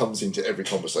it comes into every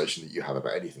conversation that you have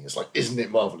about anything. It's like, isn't it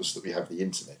marvellous that we have the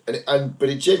internet? But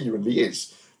it genuinely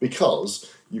is,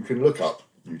 because you can look up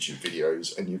YouTube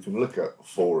videos and you can look at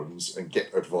forums and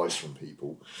get advice from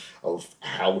people of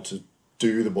how to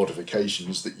do the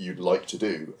modifications that you'd like to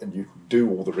do, and you can do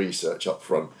all the research up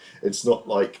front. It's not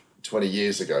like 20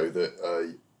 years ago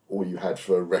that all you had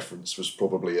for reference was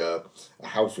probably a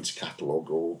Halfords catalogue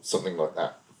or something like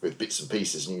that, with bits and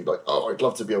pieces, and you're like, oh, I'd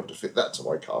love to be able to fit that to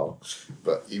my car,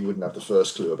 but you wouldn't have the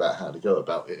first clue about how to go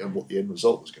about it and what the end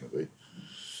result was going to be.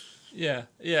 Yeah,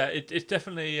 it's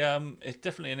definitely an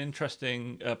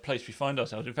interesting place we find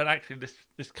ourselves. In fact, actually,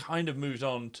 this kind of moves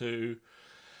on to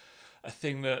a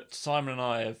thing that Simon and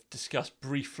I have discussed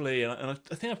briefly, and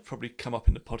I think I've probably come up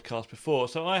in the podcast before.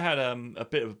 So I had a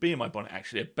bit of a bee in my bonnet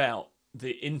actually about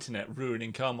the internet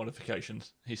ruining car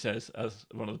modifications, he says, as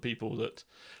one of the people that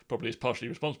probably is partially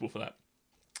responsible for that.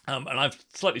 And I've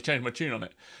slightly changed my tune on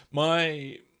it.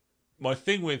 My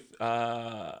thing with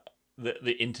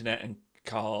the internet and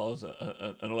cars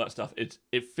and all that stuff,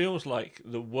 it feels like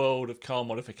the world of car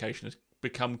modification has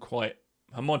become quite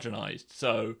homogenized.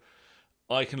 So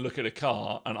I can look at a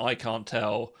car and I can't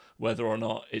tell whether or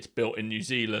not it's built in New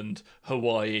Zealand,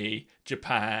 Hawaii,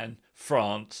 Japan,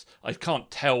 France. I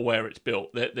can't tell where it's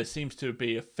built. There seems to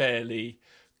be a fairly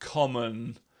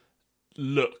common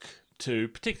look to,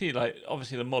 particularly like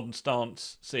obviously the modern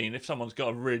stance scene. If someone's got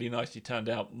a really nicely turned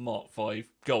out Mark V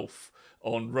Golf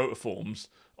on rotiforms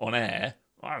on air,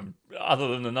 other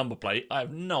than the number plate, I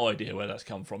have no idea where that's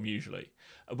come from usually.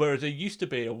 Whereas there used to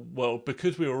be a world,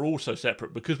 because we were all so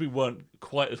separate, because we weren't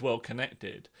quite as well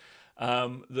connected,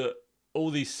 that all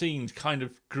these scenes kind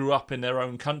of grew up in their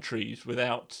own countries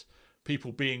without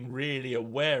people being really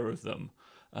aware of them.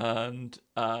 And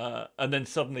then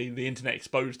suddenly the internet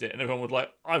exposed it, and everyone was like,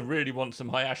 I really want some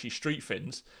Hayashi street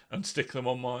fins, and stick them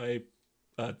on my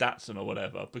Datsun or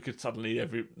whatever, because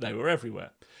suddenly they were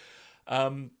everywhere.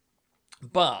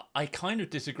 But I kind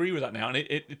of disagree with that now, and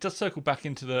it does circle back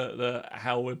into the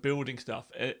how we're building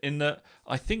stuff, in that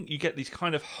I think you get these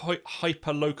kind of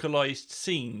hyper-localized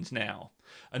scenes now,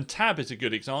 and Tab is a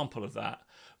good example of that.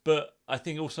 But I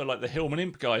think also like the Hillman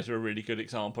Imp guys are a really good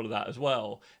example of that as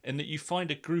well, in that you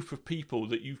find a group of people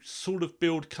that you sort of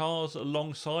build cars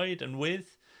alongside and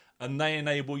with, and they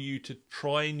enable you to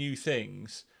try new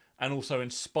things and also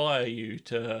inspire you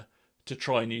to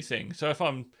try new things. So if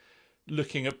I'm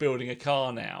looking at building a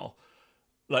car now,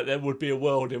 like there would be a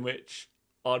world in which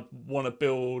I'd want to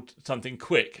build something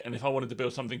quick, and if I wanted to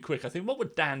build something quick, I think, what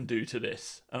would Dan do to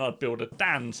this? And I'd build a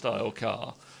Dan style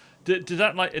car. Does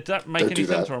that make any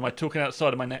sense, or am I talking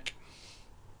outside of my neck?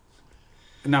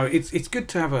 No, it's good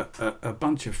to have a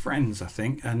bunch of friends, I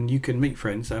think, and you can meet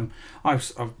friends. I'm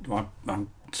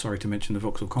sorry to mention the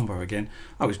Vauxhall Combo again.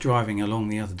 I was driving along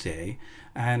the other day,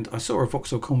 and I saw a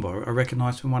Vauxhall Combo I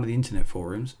recognised from one of the internet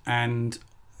forums, and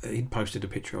he'd posted a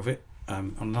picture of it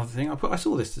on another thing. I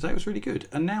saw this today, it was really good,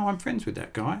 and now I'm friends with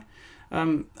that guy.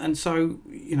 And so,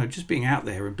 just being out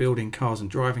there and building cars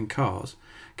and driving cars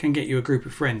can get you a group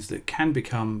of friends that can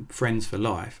become friends for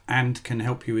life and can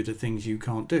help you with the things you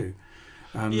can't do.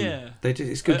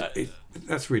 It's good.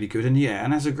 That's really good.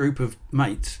 And as a group of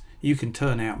mates, you can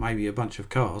turn out maybe a bunch of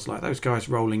cars, like those guys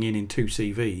rolling in 2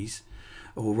 CVs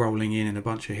or rolling in a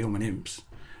bunch of Hillman Imps.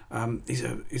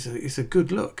 It's a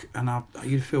good look, and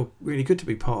you feel really good to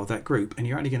be part of that group, and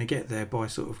you're only going to get there by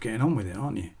sort of getting on with it,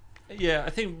 aren't you? Yeah, I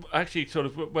think actually sort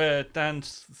of where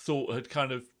Dan's thought had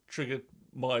kind of triggered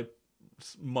my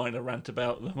minor rant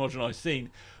about the homogenised scene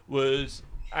was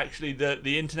actually that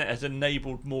the internet has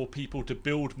enabled more people to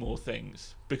build more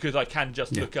things, because I can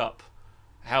just look up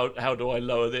how do I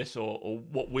lower this or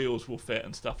what wheels will fit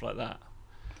and stuff like that.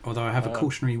 Although I have a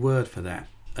cautionary word for that,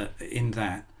 in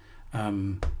that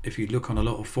if you look on a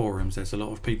lot of forums, there's a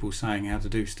lot of people saying how to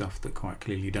do stuff that quite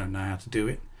clearly don't know how to do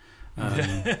it.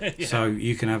 Yeah. So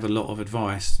you can have a lot of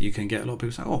advice. You can get a lot of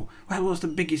people say, "Oh, well, what's the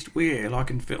biggest wheel I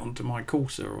can fit onto my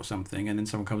Corsa or something?" And then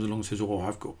someone comes along and says, "Oh,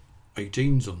 I've got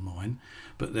 18s on mine,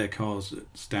 but they're cars at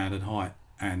standard height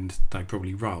and they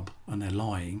probably rub and they're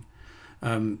lying."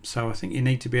 So I think you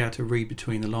need to be able to read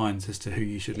between the lines as to who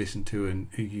you should listen to and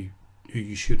who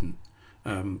you shouldn't.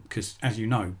 Because as you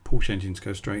know, Porsche engines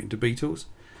go straight into Beetles.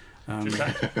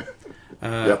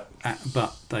 But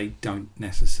they don't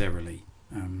necessarily,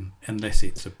 unless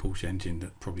it's a Porsche engine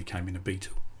that probably came in a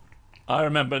Beetle. I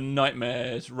remember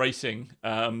Nightmares Racing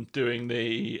doing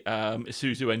the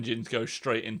Isuzu engines go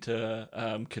straight into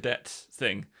Cadets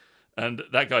thing, and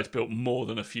that guy's built more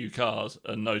than a few cars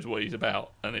and knows what he's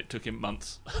about, and it took him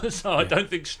months. So I don't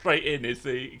think straight in is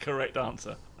the correct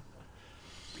answer.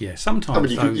 Yeah,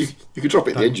 sometimes you could drop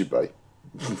it in the engine bay.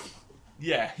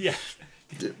 Yeah.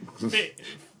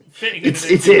 Fitting It's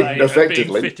in an engine in, bay effectively.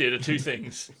 and being fitted are two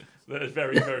things that are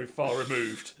very, very far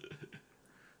removed,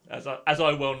 as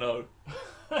I well know.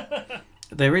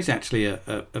 There is actually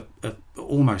a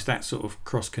almost that sort of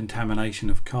cross-contamination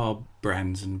of car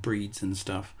brands and breeds and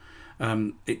stuff.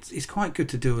 It's quite good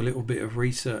to do a little bit of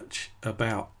research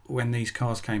about when these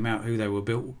cars came out, who they were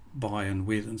built by and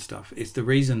with and stuff. It's the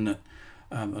reason that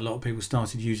a lot of people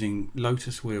started using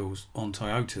Lotus wheels on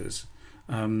Toyotas.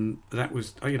 That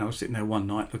was, I was sitting there one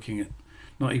night looking at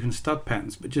not even stud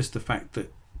patterns, but just the fact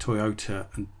that Toyota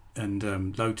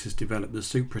and Lotus developed the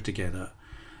Supra together,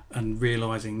 and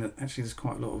realising that actually there's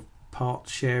quite a lot of part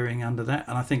sharing under that.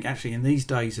 And I think actually in these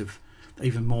days of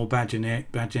even more badge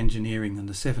engineering than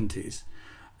the 70s,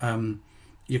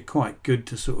 you're quite good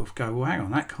to sort of go, well, hang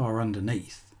on, that car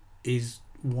underneath is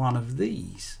one of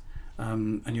these,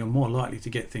 and you're more likely to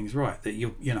get things right. That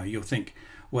you'll think,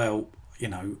 well,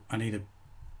 I need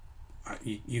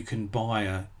you can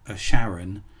buy a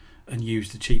Sharon and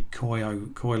use the cheap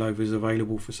coilovers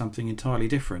available for something entirely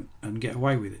different and get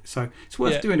away with it. So it's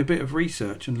worth doing a bit of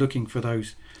research and looking for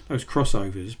those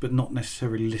crossovers, but not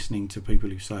necessarily listening to people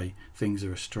who say things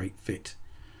are a straight fit.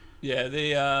 Yeah,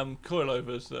 the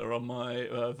coilovers that are on my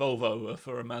Volvo are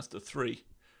for a Mazda 3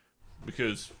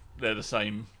 because they're the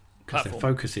same platform. They're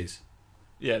Focuses.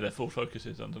 Yeah, they're Ford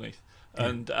Focuses underneath. Yeah.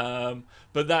 And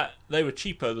but that they were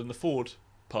cheaper than the Ford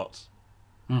parts,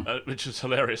 which was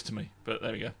hilarious to me. But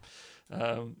there we go.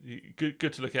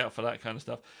 Good to look out for that kind of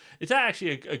stuff. It's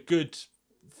actually a good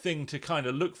thing to kind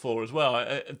of look for as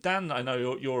well. Dan, I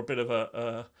know you're a bit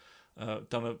of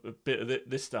done a bit of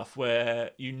this stuff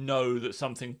where you know that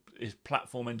something is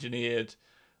platform engineered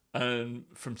and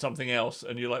from something else,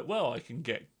 and you're like, well, I can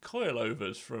get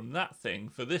coilovers from that thing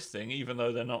for this thing, even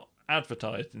though they're not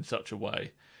advertised in such a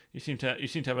way. You seem to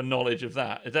have a knowledge of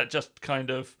that. Is that just kind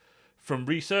of from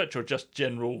research or just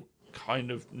general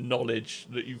kind of knowledge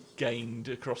that you've gained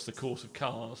across the course of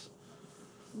cars?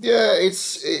 Yeah,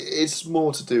 it's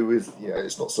more to do with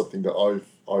it's not something that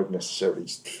I've necessarily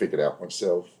figured out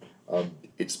myself.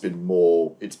 It's been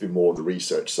more on the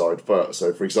research side.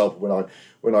 So for example,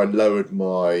 when I lowered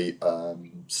my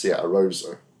Seat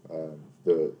Arosa,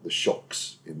 the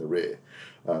shocks in the rear,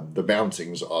 the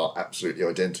mountings are absolutely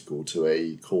identical to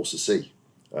a Corsa C,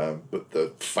 but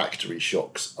the factory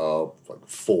shocks are like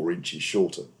 4 inches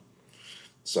shorter.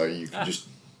 So you can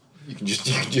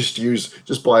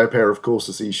just buy a pair of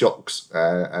Corsa C shocks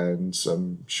and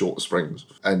some shorter springs,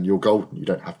 and you're golden. You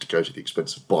don't have to go to the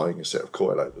expense of buying a set of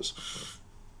coilovers.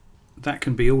 That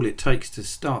can be all it takes to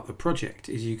start the project.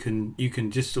 Is you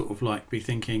can just sort of like be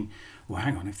thinking, well,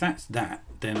 hang on, if that's that,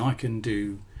 then I can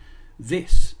do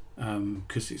this.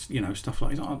 Because it's stuff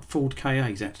like Ford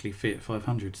KAs actually Fiat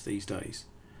 500s these days.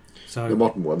 So the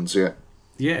modern ones, yeah.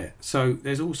 Yeah, so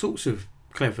there's all sorts of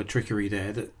clever trickery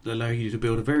there that allow you to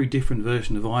build a very different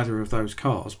version of either of those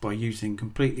cars by using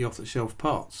completely off-the-shelf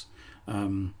parts,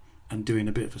 and doing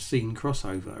a bit of a scene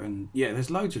crossover. And yeah, there's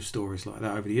loads of stories like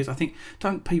that over the years. I think,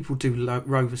 don't people do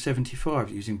Rover 75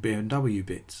 using BMW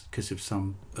bits because of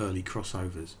some early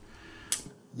crossovers?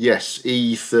 Yes,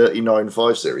 E39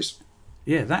 5 Series.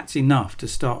 Yeah, that's enough to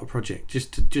start a project.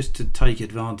 Just to take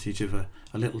advantage of a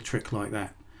little trick like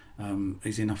that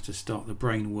is enough to start the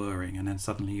brain whirring, and then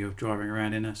suddenly you're driving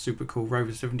around in a super cool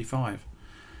Rover 75.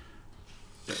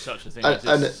 There's such a thing.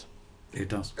 It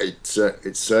does. It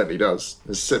certainly does.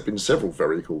 There's been several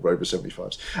very cool Rover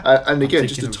 75s, and again,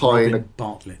 just to tie in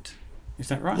Bartlett. Is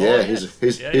that right? Yeah,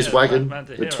 his wagon,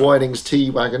 the Twinings T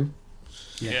wagon.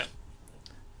 Yeah.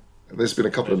 There's been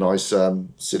a couple of nice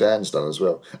sedans done as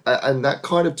well, and that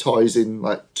kind of ties in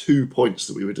like 2 points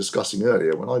that we were discussing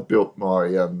earlier. When I built my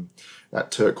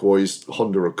that turquoise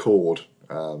Honda Accord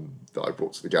that I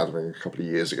brought to the gathering a couple of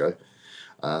years ago,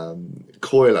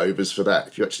 Coilovers for that,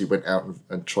 if you actually went out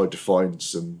and tried to find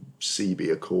some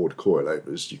CB Accord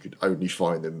coilovers, you could only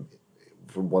find them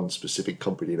from one specific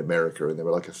company in America, and they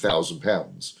were like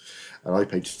 £1,000. And I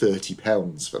paid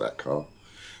 £30 for that car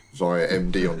via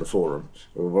MD on the forum,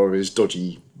 or one of his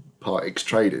dodgy Part X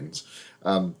trade-ins.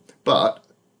 But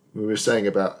we were saying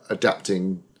about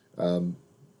adapting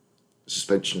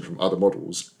suspension from other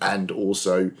models, and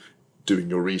also doing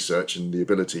your research and the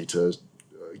ability to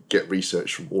get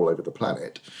research from all over the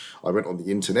planet. I went on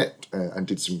the internet and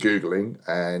did some Googling,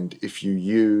 and if you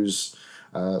use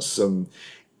some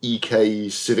EK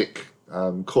Civic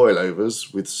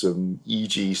coilovers with some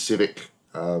EG Civic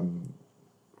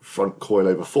front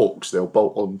coilover forks, they'll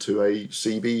bolt onto a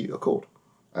CB Accord.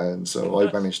 And so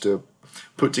I managed to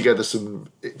put together some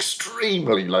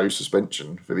extremely low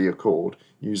suspension for the Accord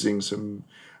using some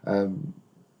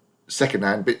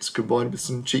second-hand bits combined with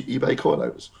some cheap eBay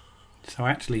coilovers. So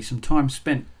actually some time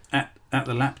spent at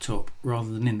the laptop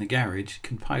rather than in the garage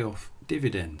can pay off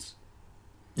dividends.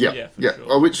 Yeah. Sure,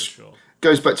 well, which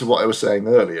goes back to what I was saying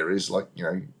earlier, is like,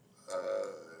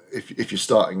 if you're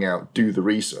starting out, do the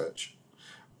research.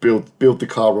 Build the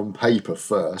car on paper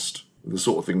first, the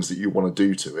sort of things that you want to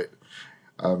do to it,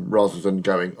 rather than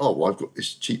going, oh, well, I've got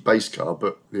this cheap base car,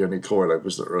 but the only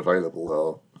coilovers that are available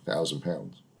are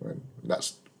 £1,000. And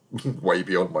that's way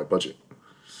beyond my budget.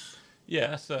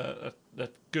 Yeah,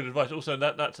 that's good advice. Also,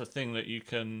 that's a thing that you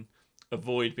can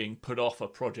avoid being put off a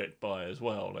project by as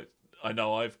well. Like, I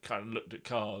know I've kind of looked at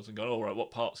cars and gone, all right,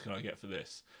 what parts can I get for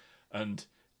this? And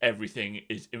everything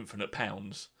is infinite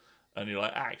pounds. And you're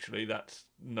like, actually, that's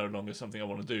no longer something I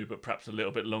want to do, but perhaps a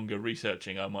little bit longer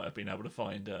researching, I might have been able to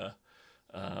find a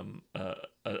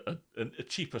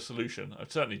cheaper solution.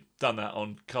 I've certainly done that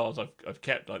on cars I've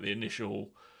kept, like the initial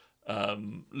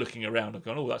looking around, I've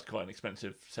gone, oh, that's quite an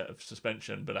expensive set of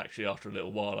suspension, but actually after a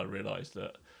little while I realised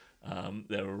that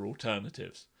there were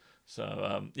alternatives.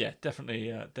 So definitely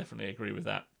agree with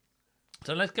that.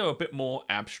 So let's go a bit more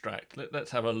abstract.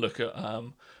 Let's have a look at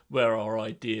where our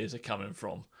ideas are coming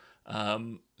from.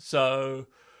 So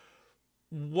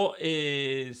what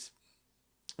is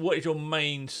your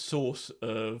main source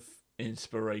of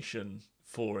inspiration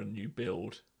for a new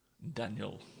build,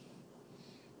 Daniel?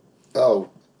 Oh,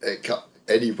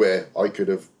 anywhere I could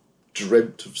have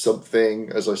dreamt of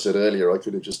something. As I said earlier, I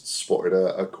could have just spotted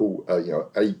a cool,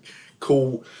 a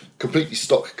cool, completely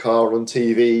stock car on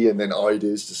TV, and then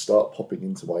ideas to start popping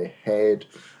into my head.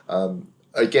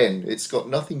 Again, it's got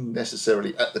nothing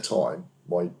necessarily at the time,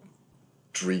 my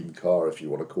dream car, if you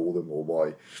want to call them,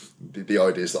 or the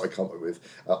ideas that I come up with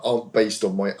aren't based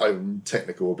on my own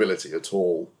technical ability at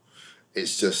all.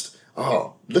 It's just,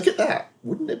 look at that.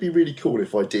 Wouldn't it be really cool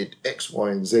if I did X, Y,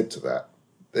 and Z to that?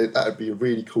 That would be a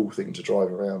really cool thing to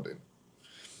drive around in.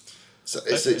 So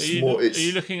are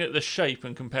you looking at the shape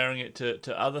and comparing it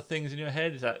to other things in your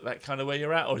head? Is that kind of where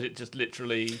you're at, or is it just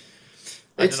literally?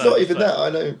 It's not even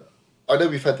that. I know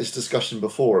we've had this discussion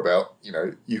before about,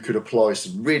 you could apply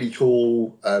some really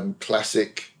cool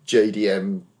classic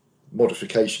JDM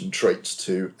modification traits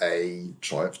to a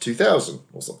Triumph 2000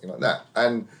 or something like that.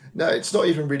 And no, it's not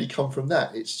even really come from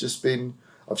that. It's just been,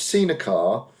 I've seen a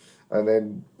car, and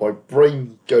then my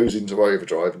brain goes into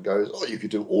overdrive and goes, oh, you could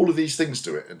do all of these things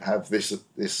to it and have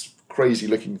this crazy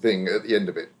looking thing at the end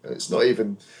of it. And it's not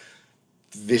even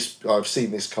this, I've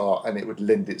seen this car and it would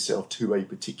lend itself to a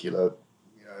particular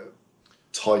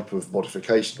type of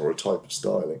modification or a type of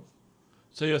styling.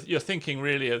 So you're thinking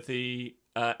really of the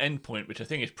endpoint, which I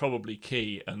think is probably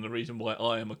key, and the reason why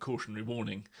I am a cautionary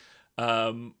warning.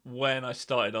 When I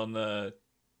started on the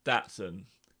Datsun,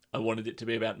 I wanted it to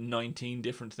be about 19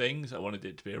 different things. I wanted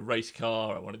it to be a race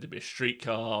car, I wanted it to be a street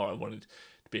car, I wanted it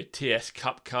to be a TS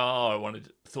Cup car,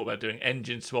 thought about doing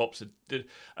engine swaps,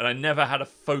 and I never had a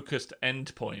focused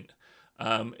endpoint.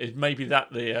 Is maybe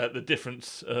that the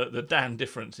difference, the Dan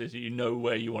difference is you know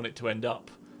where you want it to end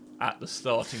up at the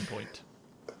starting point.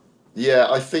 Yeah,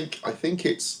 I think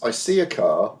it's, I see a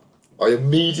car, I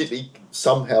immediately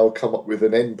somehow come up with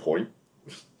an endpoint.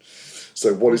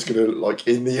 So what it's going to look like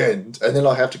in the end, and then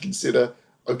I have to consider,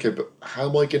 okay, but how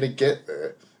am I going to get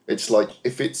there? It's like,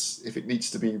 if it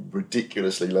needs to be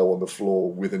ridiculously low on the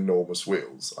floor with enormous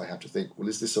wheels, I have to think, well,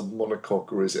 is this a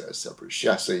monocoque or is it a separate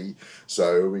chassis?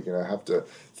 So we're going to have to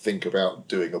think about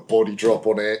doing a body drop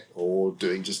on it, or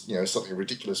doing just, something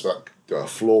ridiculous about a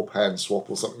floor pan swap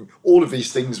or something. All of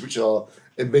these things which are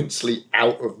immensely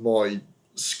out of my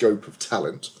scope of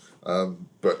talent.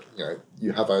 But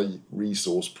you have a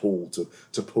resource pool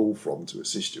to pull from to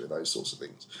assist you in those sorts of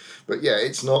things. But yeah,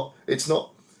 it's not,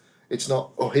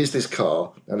 oh, here's this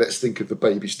car, now let's think of the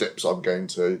baby steps I'm going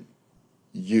to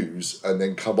use and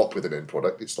then come up with an end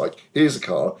product. It's like, here's a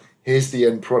car, here's the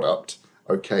end product.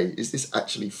 Okay, is this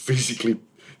actually physically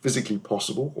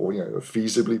possible, or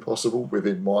feasibly possible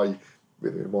within my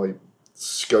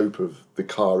scope of the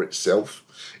car itself?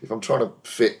 If I'm trying to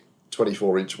fit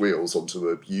 24-inch wheels onto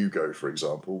a Yugo, for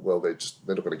example, well, they're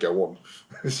not going to go on.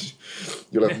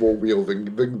 You'll have more wheel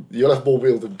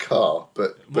than car,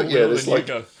 but yeah, there's like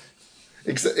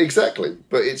exactly.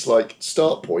 But it's like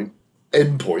start point,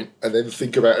 end point, and then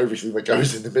think about everything that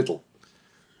goes in the middle.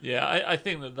 Yeah, I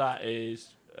think that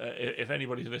is. If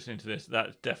anybody's listening to this,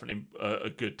 that's definitely a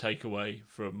good takeaway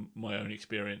from my own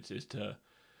experiences, to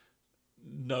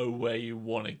know where you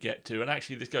want to get to. And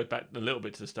actually, this goes back a little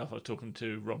bit to the stuff I was talking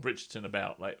to Rob Richardson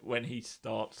about. Like, when he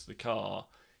starts the car,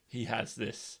 he has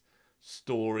this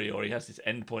story, or he has this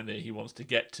endpoint that he wants to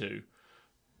get to.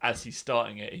 As he's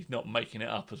starting it, he's not making it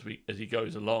up as he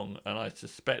goes along. And I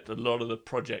suspect a lot of the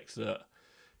projects that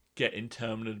get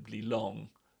interminably long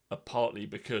are partly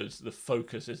because the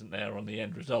focus isn't there on the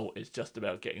end result. It's just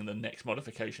about getting the next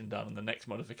modification done and the next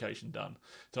modification done.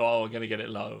 So, I'm going to get it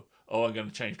low. I'm going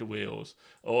to change the wheels.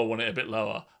 I want it a bit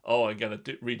lower. I'm going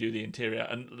to redo the interior.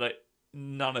 And like,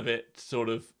 none of it sort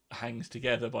of hangs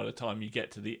together by the time you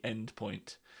get to the end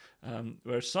point.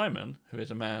 Whereas Simon, who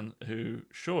is a man who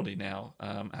surely now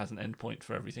has an end point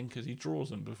for everything, because he draws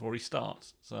them before he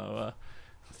starts. So,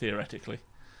 theoretically.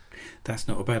 That's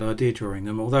not a bad idea, drawing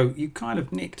them, although you kind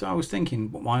of nicked. I was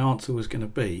thinking what my answer was going to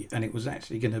be, and it was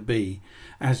actually going to be,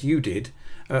 as you did,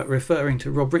 referring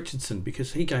to Rob Richardson,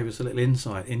 because he gave us a little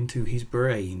insight into his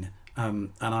brain.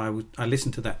 And I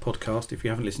listened to that podcast. If you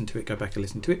haven't listened to it, go back and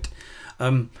listen to it.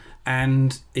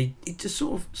 And it just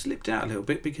sort of slipped out a little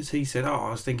bit, because he said,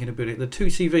 I was thinking about it. The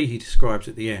 2CV he describes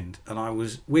at the end, and I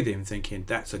was with him thinking,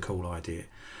 that's a cool idea.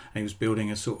 And he was building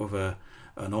a sort of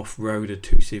an off-roader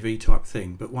 2CV type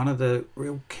thing. But one of the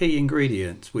real key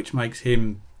ingredients, which makes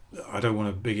him, I don't want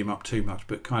to big him up too much,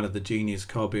 but kind of the genius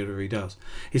car builder he does.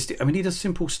 He does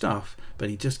simple stuff, but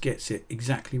he just gets it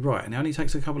exactly right. And it only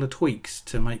takes a couple of tweaks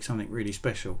to make something really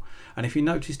special. And if you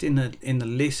noticed in the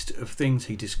list of things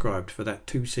he described for that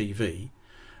 2CV,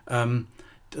 the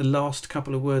last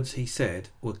couple of words he said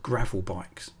were gravel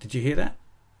bikes. Did you hear that?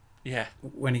 Yeah.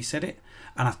 When he said it?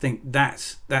 And I think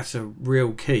that's a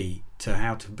real key to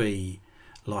how to be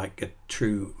like a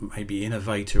true maybe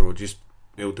innovator, or just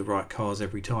build the right cars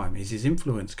every time. Is his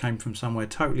influence came from somewhere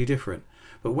totally different.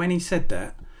 But when he said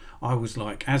that, I was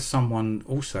like, as someone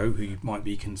also who might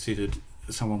be considered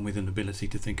someone with an ability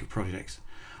to think of projects,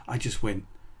 I just went,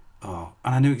 and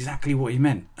I knew exactly what he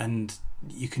meant. And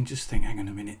you can just think, hang on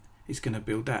a minute, it's going to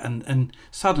build that, and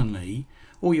suddenly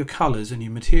all your colours and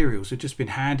your materials have just been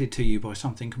handed to you by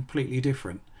something completely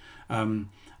different. And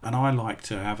I like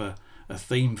to have a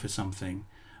theme for something.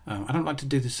 I don't like to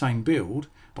do the same build,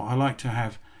 but I like to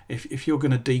have, if you're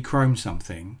going to dechrome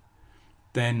something,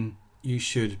 then you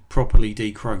should properly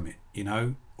dechrome it,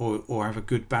 or have a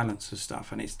good balance of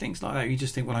stuff. And it's things like that. You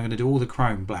just think, well, I'm going to do all the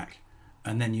chrome black,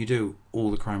 and then you do all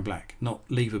the chrome black, not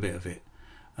leave a bit of it,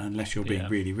 unless you're being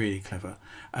really, really clever.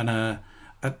 And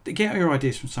get your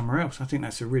ideas from somewhere else. I think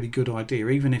that's a really good idea,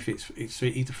 even if it's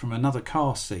either from another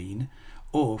car scene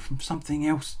or from something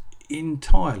else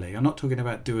entirely. I'm not talking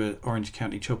about do a Orange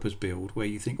County Choppers build where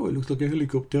you think, it looks like a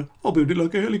helicopter, I'll build it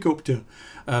like a helicopter.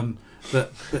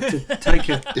 But to take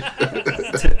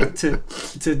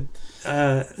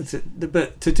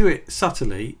but to do it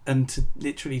subtly, and to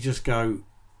literally just go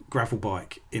gravel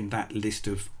bike in that list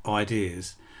of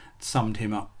ideas summed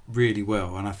him up really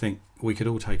well. And I think we could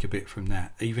all take a bit from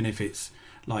that, even if it's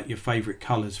like your favourite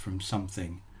colours from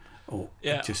something, or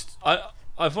just.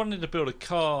 I've wanted to build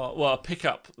a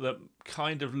pickup that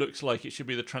kind of looks like it should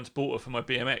be the transporter for my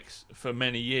BMX for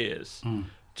many years,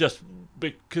 just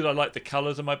because I like the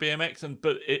colours of my BMX,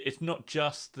 but it's not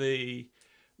just the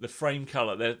frame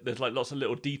colour. There's like lots of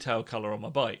little detail colour on my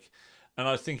bike, and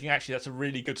I was thinking actually that's a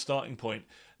really good starting point,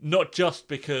 not just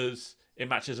because it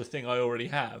matches a thing I already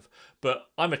have, but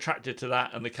I'm attracted to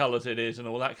that and the colours it is and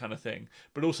all that kind of thing.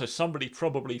 But also somebody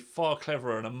probably far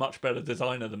cleverer and a much better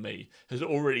designer than me has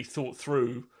already thought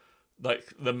through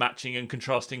like the matching and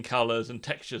contrasting colours and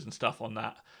textures and stuff on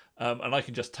that. And I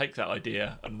can just take that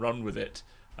idea and run with it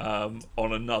on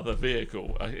another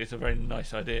vehicle. It's a very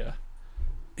nice idea.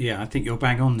 Yeah, I think you're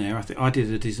bang on there. I think I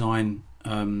did a design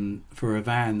for a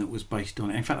van that was based on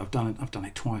it. In fact, I've done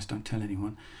it twice, don't tell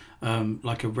anyone.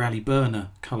 Like a Rally Burner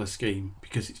colour scheme,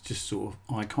 because it's just sort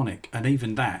of iconic. And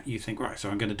even that, you think, right,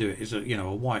 so I'm going to do it as a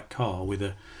white car with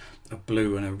a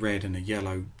blue and a red and a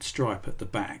yellow stripe at the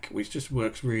back, which just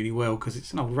works really well because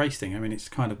it's an old race thing. I mean, it's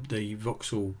kind of the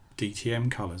Vauxhall DTM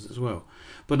colours as well.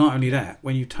 But not only that,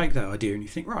 when you take that idea and you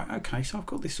think, right, okay, so I've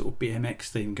got this sort of BMX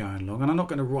theme going along, and I'm not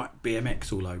going to write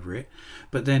BMX all over it,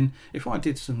 but then if I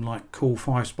did some like cool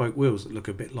 5-spoke wheels that look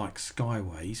a bit like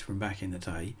Skyways from back in the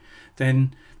day,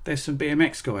 then there's some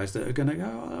BMX guys that are going to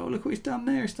go, oh, look what he's done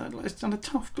there, it's done a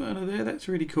tough burner there, that's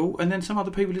really cool. And then some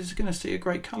other people are just going to see a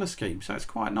great colour scheme. So it's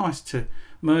quite nice to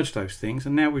merge those things.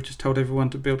 And now we've just told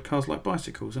everyone to build cars like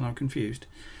bicycles, and I'm confused.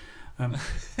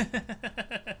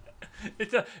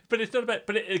 It's not about.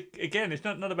 But again, it's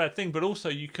not a bad thing. But also,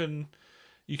 you can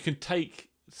take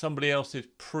somebody else's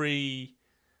preconceived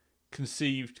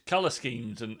colour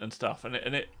schemes and stuff,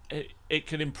 and it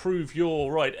can improve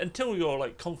your ride until you're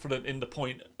like confident in the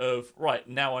point of right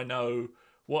now I know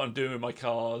what I'm doing with my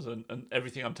cars and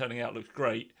everything I'm turning out looks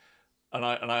great. And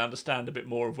I understand a bit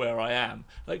more of where I am.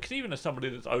 Like, 'cause even as somebody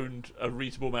that's owned a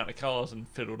reasonable amount of cars and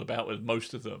fiddled about with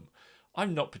most of them,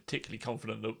 I'm not particularly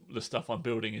confident that the stuff I'm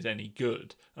building is any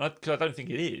good. Because I don't think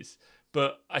it is.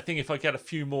 But I think if I get a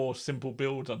few more simple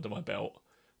builds under my belt,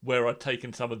 where I'd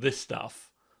taken some of this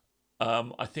stuff,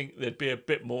 I think there'd be a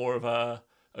bit more of a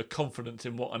confidence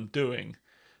in what I'm doing.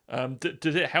 Did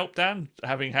it help, Dan,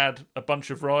 having had a bunch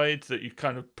of rides that you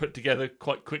kind of put together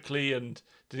quite quickly? And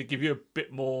did it give you a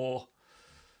bit more...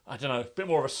 I don't know, a bit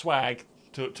more of a swag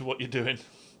to what you're doing?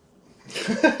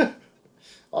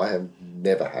 I have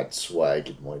never had swag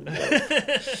in my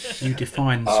life. You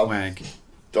define swag.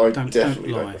 I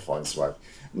definitely don't define swag.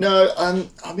 No,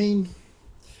 I mean,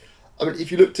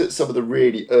 if you looked at some of the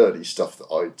really early stuff that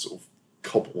I sort of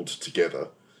cobbled together,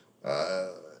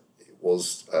 it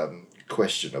was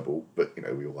questionable. But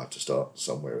we all have to start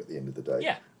somewhere at the end of the day.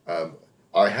 Yeah.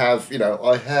 I have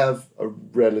a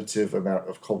relative amount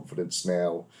of confidence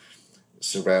now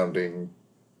surrounding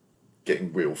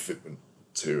getting wheel fitment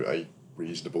to a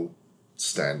reasonable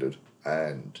standard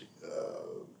and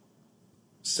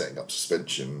setting up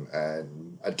suspension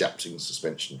and adapting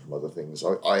suspension from other things.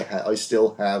 I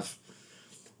still have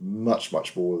much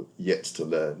more yet to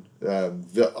learn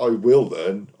that I will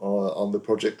learn on the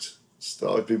project that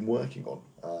I've been working on.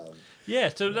 Yeah,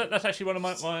 so that's actually one of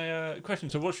my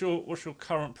questions. So what's your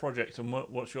current project and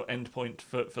what's your end point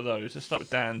for those? Let's start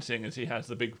with Dan, seeing as he has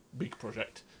the big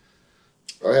project.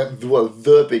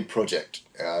 The big project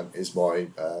is my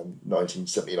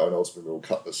 1979 Oldsmobile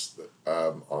Cutlass that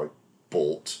I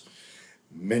bought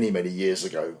many years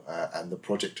ago, and the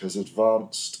project has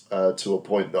advanced to a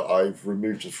point that I've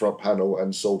removed the front panel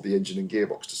and sold the engine and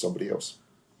gearbox to somebody else.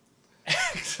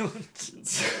 Excellent.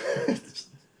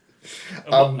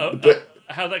 But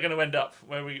how's that going to end up?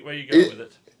 Where are you going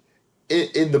with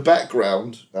it? In the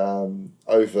background,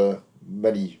 over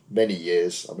many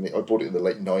years, I bought it in the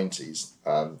late 90s.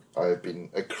 I have been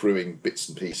accruing bits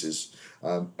and pieces.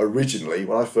 Originally,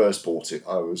 when I first bought it,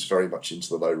 I was very much into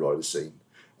the lowrider scene,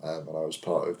 and I was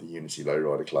part of the Unity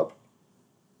Lowrider Club.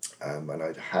 And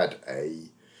I'd had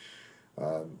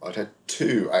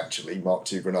two actually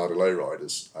Mark II Granada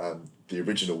lowriders. The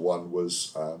original one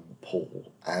was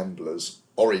Paul Ambler's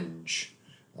Orange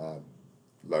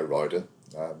lowrider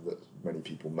that many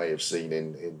people may have seen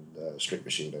in Street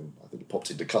Machine, and I think it popped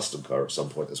into Custom Car at some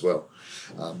point as well.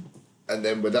 And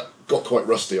then when that got quite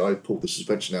rusty, I pulled the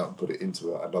suspension out and put it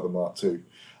into another Mark II.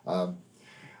 And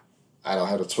I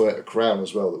had a Toyota Crown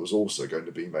as well that was also going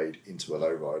to be made into a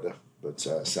lowrider, but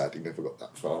sadly never got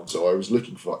that far. So I was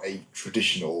looking for a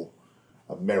traditional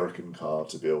American car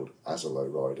to build as a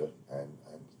lowrider, and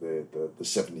the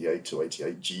 78 to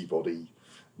 88 G-body,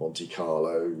 Monte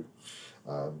Carlo,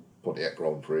 Pontiac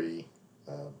Grand Prix,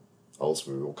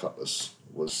 Oldsmobile Cutlass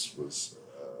was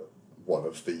one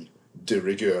of the de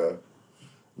rigueur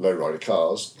lowrider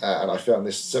cars, and I found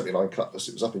this 79 Cutlass.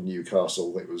 It was up in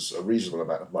Newcastle. It was a reasonable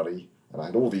amount of money, and I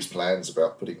had all these plans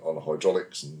about putting it on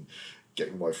hydraulics and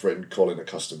getting my friend Colin at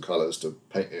Custom Colours to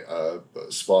paint it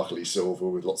sparkly silver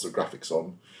with lots of graphics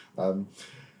on.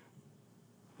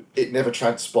 It never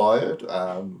transpired.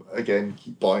 Again,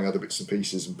 keep buying other bits and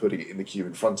pieces and putting it in the queue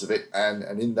in front of it, and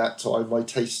in that time my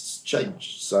tastes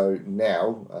changed. So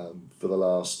now, for the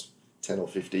last 10 or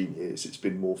 15 years, it's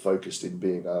been more focused in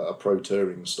being a pro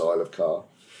touring style of car.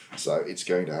 So it's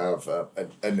going to have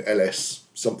an LS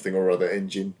something or other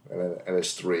engine, an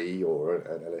LS3 or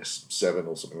an LS7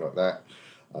 or something like that.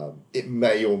 It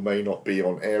may or may not be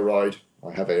on air ride.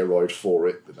 I have air ride for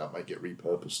it, but that may get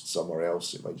repurposed somewhere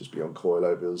else. It may just be on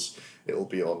coilovers. It'll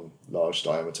be on large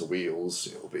diameter wheels.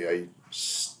 It'll be a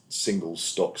single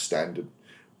stock standard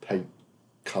paint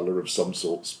colour of some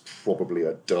sorts, probably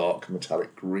a dark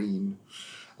metallic green,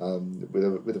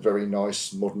 with a very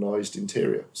nice modernised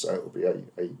interior. So it'll be a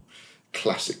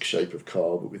classic shape of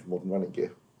car, but with modern running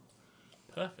gear.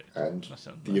 Perfect. And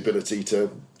the ability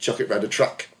to chuck it around a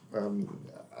track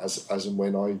as and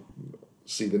when I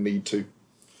see the need to.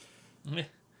 Yeah.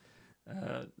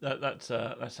 That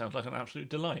sounds like an absolute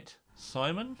delight.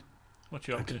 Simon, what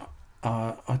you up to?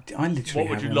 I literally. What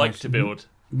would you like to build?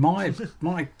 My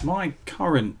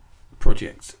current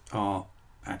projects are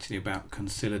actually about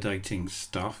consolidating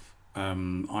stuff.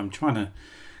 I'm trying to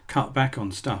cut back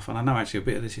on stuff, and I know actually a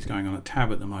bit of this is going on at Tab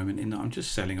at the moment, in that I'm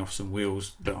just selling off some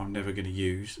wheels that I'm never going to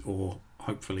use, or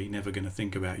hopefully never going to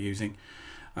think about using,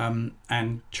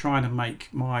 and trying to make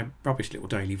my rubbish little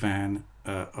daily van.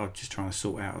 I'm just trying to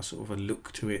sort out a sort of a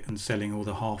look to it, and selling all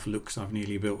the half looks I've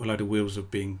nearly built. A load of wheels are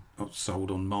being sold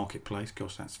on Marketplace.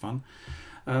 Gosh, that's fun.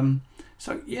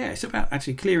 So yeah, it's about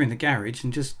actually clearing the garage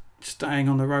and just staying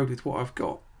on the road with what I've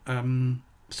got.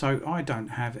 So I don't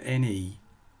have any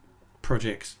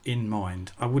projects in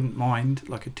mind. I wouldn't mind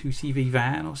like a 2CV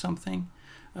van or something.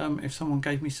 If someone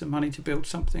gave me some money to build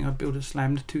something, I'd build a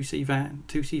slammed 2CV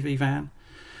van.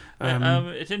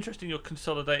 It's interesting you're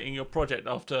consolidating your project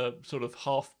after sort of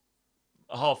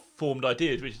half-formed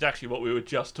ideas, which is actually what we were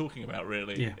just talking about,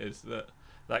 really. Yeah. Is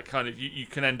that kind of... You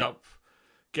can end up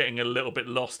getting a little bit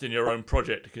lost in your own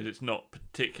project because it's not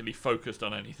particularly focused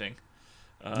on anything.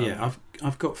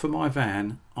 I've got, for my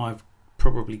van, I've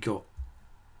probably got...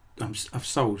 I've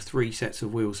sold 3 sets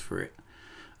of wheels for it.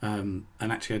 And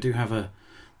actually I do have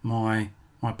my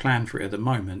plan for it at the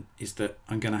moment is that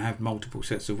I'm going to have multiple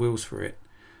sets of wheels for it.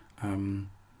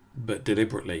 But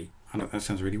deliberately, I know that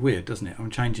sounds really weird, doesn't it?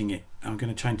 I'm changing it. I'm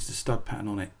going to change the stud pattern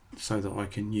on it so that I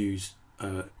can use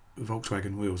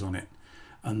Volkswagen wheels on it,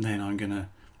 and then I'm going to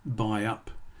buy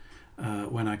up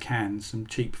when I can some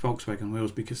cheap Volkswagen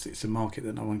wheels, because it's a market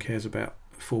that no one cares about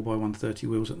 4x130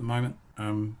 wheels at the moment.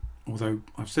 Although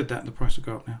I've said that, the price will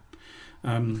go up now.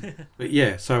 But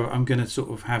yeah, so I'm going to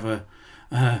sort of have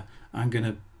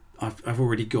I've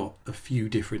already got a few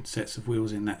different sets of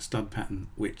wheels in that stud pattern,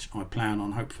 which I plan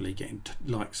on hopefully getting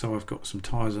so I've got some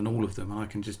tyres on all of them, and I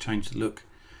can just change the look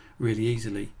really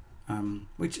easily.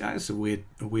 Which is a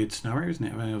weird scenario, isn't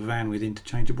it? Having a van with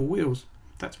interchangeable wheels.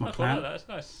 That's my plan. That's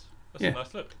nice. That's a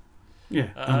nice look.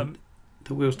 Yeah.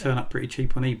 The wheels turn up pretty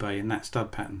cheap on eBay in that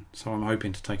stud pattern, so I'm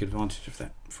hoping to take advantage of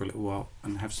that for a little while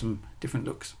and have some different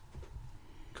looks.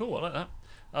 Cool, I like that.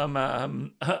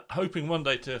 I'm hoping one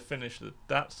day to finish the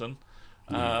Datsun.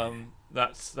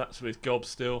 That's with Gob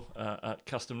still at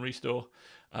Custom Restore.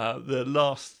 The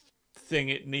last thing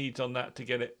it needs on that to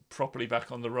get it properly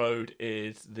back on the road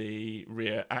is the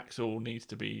rear axle needs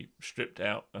to be stripped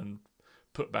out and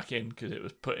put back in, because it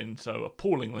was put in so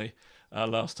appallingly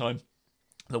last time.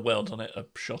 The welds on it are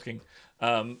shocking.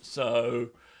 So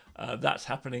that's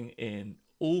happening in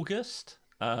August.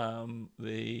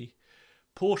 The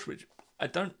Porsche, which I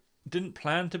didn't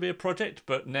plan to be a project,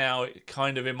 but now it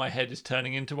kind of in my head is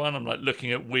turning into one. I'm like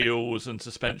looking at wheels and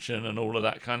suspension and all of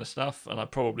that kind of stuff, and I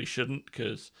probably shouldn't,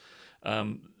 because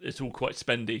it's all quite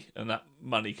spendy, and that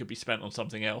money could be spent on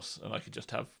something else, and I could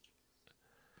just have...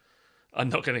 I'm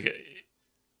not going to get...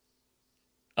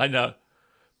 I know,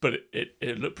 but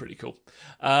it looked pretty cool.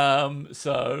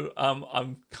 So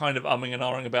I'm kind of umming and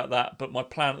ahhing about that, but my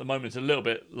plan at the moment is a little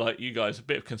bit like you guys, a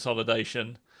bit of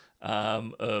consolidation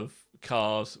of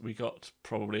cars. We got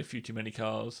probably a few too many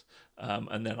cars,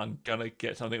 and then I'm going to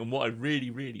get something. And what I really,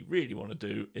 really, really want to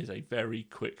do is a very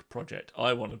quick project.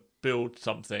 I want to build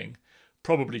something,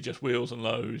 probably just wheels and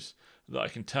lows, that I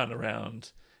can turn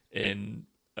around in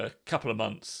a couple of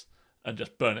months and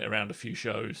just burn it around a few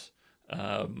shows,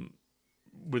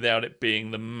 without it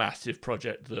being the massive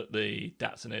project that the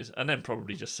Datsun is, and then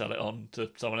probably just sell it on to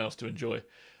someone else to enjoy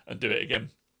and do it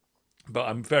again. But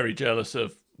I'm very jealous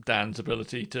of Dan's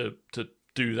ability to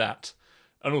do that,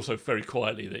 and also very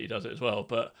quietly that he does it as well.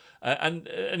 But and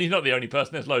he's not the only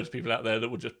person. There's loads of people out there that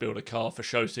will just build a car for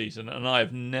show season, and I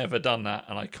have never done that,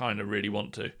 and I kind of really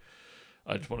want to.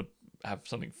 I just want to have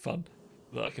something fun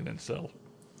that I can then sell.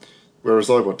 Whereas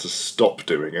I want to stop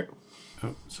doing it.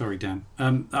 Oh, sorry, Dan.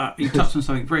 You touched on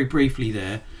something very briefly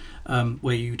there,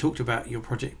 where you talked about your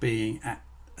project being at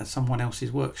someone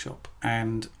else's workshop,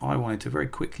 and I wanted to very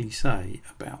quickly say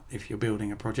about, if you're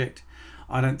building a project,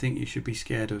 I don't think you should be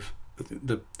scared of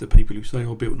the people who say,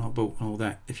 "Oh, built not bought" and all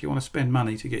that. If you want to spend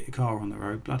money to get your car on the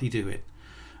road, bloody do it.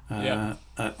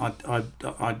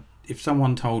 If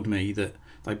someone told me that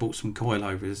they bought some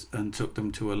coilovers and took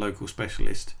them to a local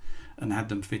specialist and had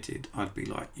them fitted, I'd be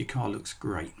like, your car looks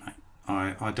great, mate.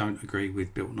 I don't agree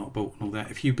with built not bought and all that.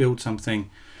 If you build something,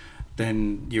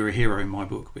 then you're a hero in my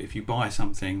book. But if you buy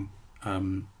something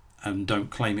and don't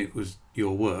claim it was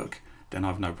your work, then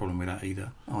I've no problem with that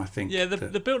either. I think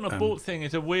the built not bought thing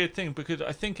is a weird thing because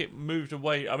I think it moved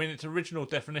away. I mean, its original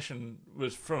definition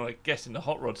was from, I guess, in the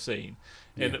hot rod scene,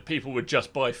 in that people would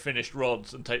just buy finished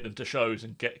rods and take them to shows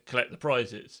and collect the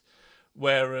prizes,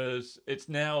 whereas it's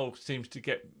now seems to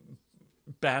get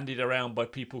bandied around by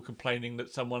people complaining that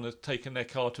someone has taken their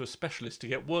car to a specialist to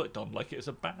get worked on, like it's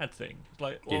a bad thing. It's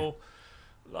like, well,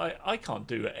 I can't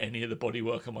do any of the body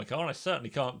work on my car, and I certainly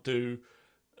can't do.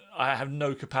 I have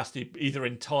no capacity either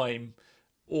in time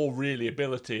or really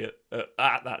ability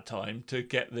at that time to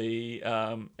get the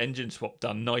engine swap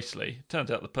done nicely. Turns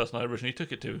out the person I originally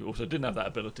took it to also didn't have that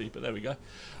ability, but there we go.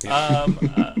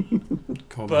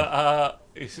 But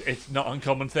it's not an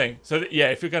uncommon thing. So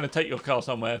if you're going to take your car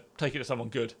somewhere, take it to someone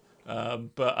good.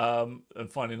 And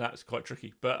finding that's quite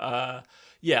tricky. But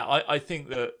I think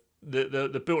that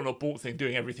the built not bought thing,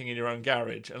 doing everything in your own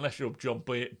garage, unless you're John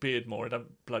Beardmore, it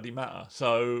don't bloody matter.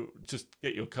 So just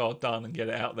get your car done and get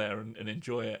it out there and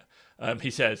enjoy it.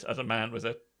 He says, as a man with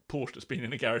a Porsche that's been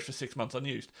in the garage for 6 months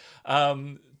unused.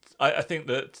 I think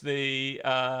that the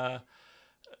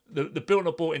built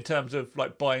not bought in terms of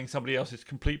like buying somebody else's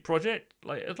complete project,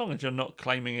 like as long as you're not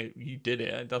claiming you did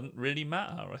it doesn't really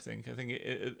matter. I think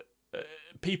it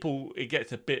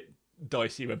gets a bit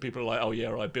dicey when people are like, oh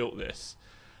yeah, I built this.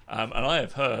 And I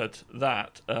have heard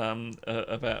that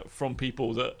about from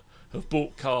people that have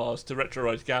bought cars to Retro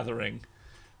Rides Gathering.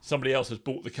 Somebody else has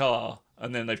bought the car,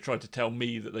 and then they've tried to tell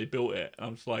me that they built it. And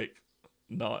I'm just like,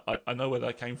 no, I know where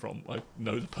that came from. I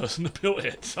know the person that built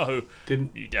it, so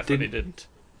you definitely didn't.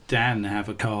 Dan have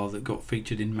a car that got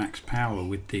featured in Max Power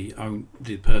with the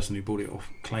person who bought it off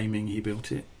claiming he built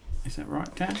it. Is that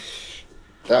right, Dan?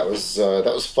 That was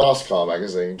Fast Car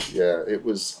magazine. Yeah, it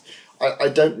was. I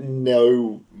don't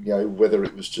know, whether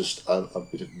it was just a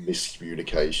bit of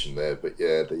miscommunication there, but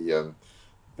yeah,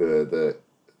 the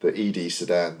ED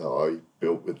sedan that I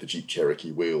built with the Jeep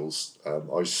Cherokee wheels,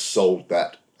 I sold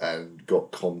that and got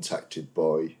contacted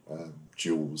by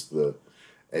Jules, the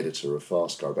editor of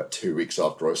Fast Car, about 2 weeks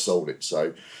after I sold it.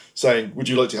 So, saying, "Would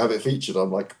you like to have it featured?"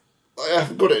 I'm like, "I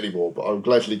haven't got it anymore, but I'll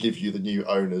gladly give you the new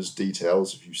owner's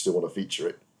details if you still want to feature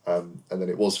it." And then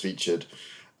it was featured.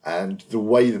 And the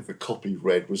way that the copy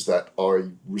read was that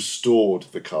I restored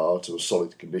the car to a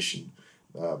solid condition,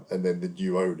 and then the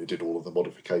new owner did all of the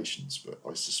modifications. But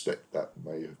I suspect that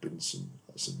may have been some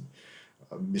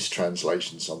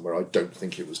mistranslation somewhere. I don't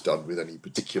think it was done with any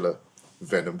particular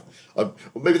venom. Or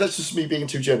maybe that's just me being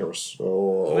too generous,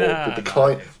 or the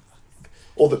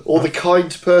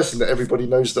kind person that everybody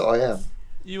knows that I am.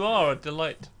 You are a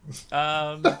delight.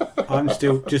 I'm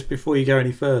still, just before you go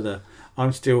any further,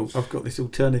 I've got this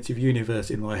alternative universe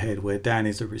in my head where Dan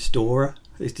is a restorer.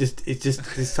 It's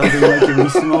something making me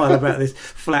smile about this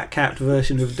flat-capped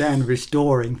version of Dan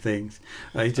restoring things.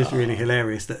 It's just really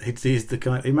hilarious that he's the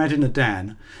kind. Imagine a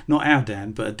Dan, not our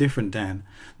Dan, but a different Dan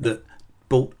that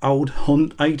bought old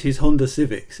 80s Honda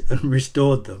Civics and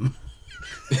restored them.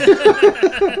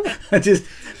 I just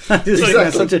think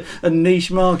that's such a niche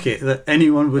market that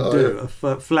anyone would do.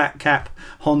 A flat cap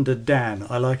Honda Dan.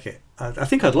 I like it. I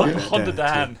think I'd like that. Honda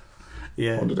Dan.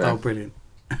 Yeah. Honda Dan. Oh, brilliant.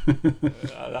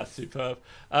 That's superb.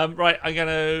 Right, I'm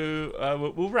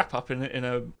gonna. We'll wrap up in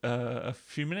a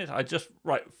few minutes.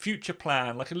 Future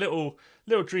plan, like a little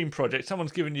dream project.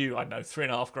 Someone's given you, I don't know,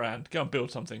 $3,500. Go and build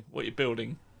something. What are you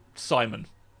building, Simon?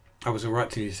 I was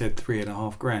alright till you said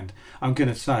 $3,500. I'm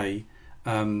gonna say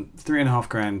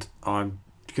 $3,500. I'm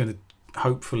gonna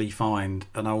hopefully find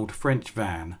an old French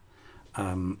van,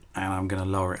 and I'm gonna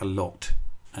lower it a lot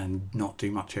and not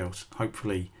do much else.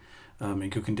 Hopefully in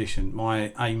good condition.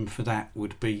 My aim for that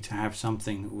would be to have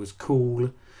something that was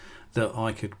cool, that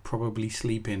I could probably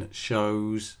sleep in at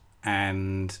shows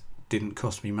and didn't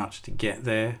cost me much to get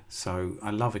there. So I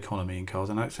love economy in cars.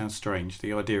 I know it sounds strange.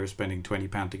 The idea of spending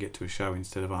 £20 to get to a show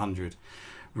instead of £100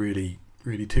 really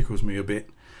tickles me a bit.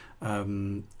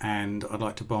 And I'd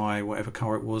like to buy whatever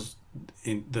car it was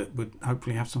that would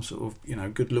hopefully have some sort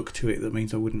of good look to it. That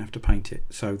means I wouldn't have to paint it.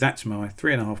 So that's my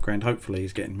 $3,500. Hopefully,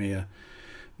 is getting me a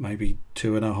maybe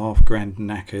 $2,500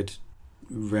 knackered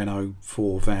Renault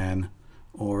 4 van,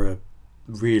 or a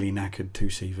really knackered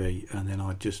 2CV, and then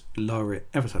I'd just lower it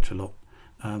ever such a lot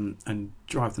and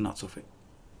drive the nuts off it.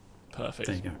 Perfect.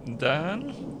 There you go.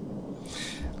 Dan?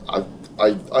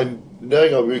 I'm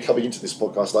knowing we were coming into this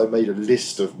podcast, I made a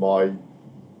list of my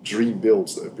dream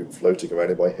builds that have been floating around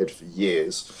in my head for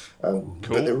years. Cool.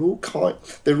 But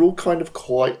they're all kind of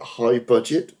quite high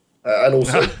budget, and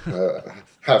also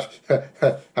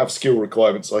have skill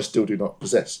requirements I still do not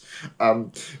possess.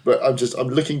 But I'm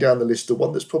looking down the list. The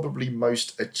one that's probably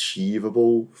most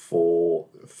achievable for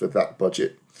for that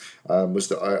budget was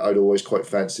that I'd always quite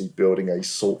fancied building a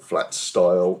salt flat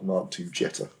style Mark II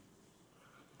Jetta.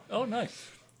 Oh, nice.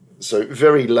 So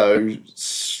very low.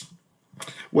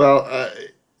 Well,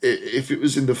 if it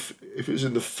was in the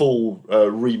full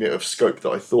remit of scope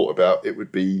that I thought about, it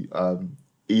would be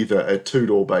either a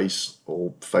two-door base,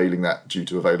 or failing that due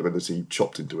to availability,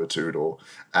 chopped into a two-door,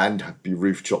 and be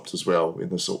roof chopped as well in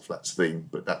the salt flats theme.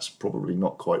 But that's probably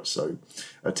not quite so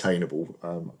attainable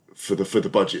for the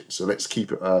budget. So let's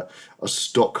keep it a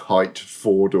stock height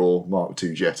four-door Mark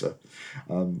II Jetta,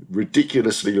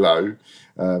 ridiculously low,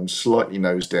 slightly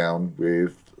nose down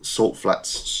with salt flats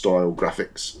style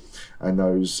graphics, and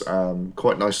those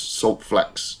quite nice salt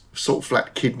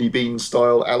flat kidney bean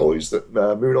style alloys that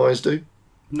Moon Eyes do.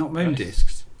 Not moon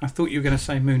discs. I thought you were going to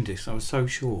say moon discs. I was so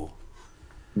sure.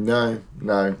 No.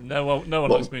 No one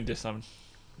likes moon discs, Simon.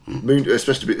 Moon,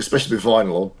 especially with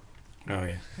vinyl on. Oh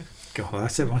yeah. God, I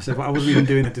said myself, I wasn't even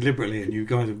doing it deliberately, and you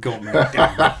guys have got me.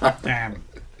 Damn.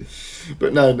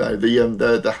 But no.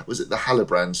 The was it the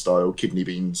Hallebrand style kidney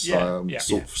bean style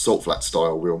salt flat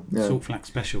style wheel? Yeah. Salt flat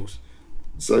specials.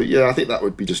 So yeah, I think that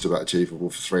would be just about achievable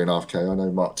for $3.5K. I know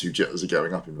Mark II Jettas are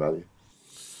going up in value.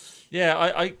 Yeah,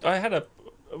 I had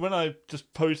when I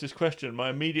just posed this question, my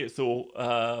immediate thought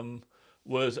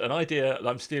was an idea that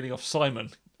I'm stealing off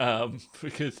Simon,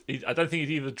 because I don't think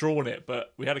he's either drawn it,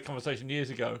 but we had a conversation years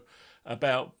ago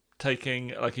about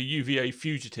taking like a UVA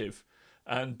Fugitive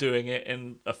and doing it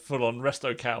in a full-on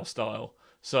Resto Cal style.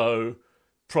 So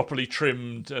properly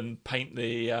trimmed and paint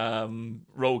the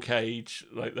roll cage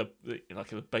like the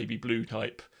baby blue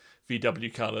type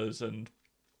VW colours, and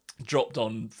dropped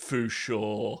on Fouche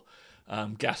or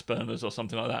gas burners or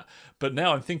something like that. But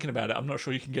now I'm thinking about it, I'm not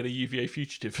sure you can get a UVA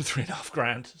Fugitive for $3.5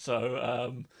 grand.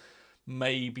 So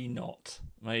maybe not.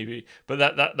 Maybe,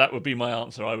 but that would be my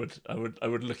answer. I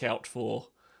would look out for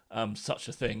such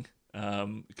a thing,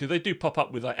 because they do pop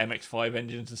up with like MX-5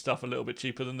 engines and stuff a little bit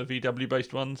cheaper than the VW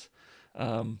based ones.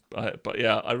 But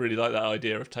yeah, I really like that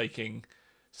idea of taking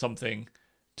something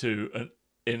to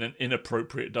in an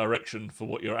inappropriate direction for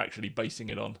what you're actually basing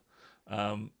it on.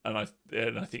 And I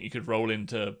think you could roll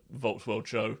into Volts World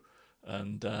Show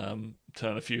and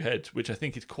turn a few heads, which I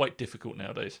think is quite difficult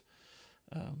nowadays.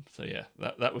 So yeah,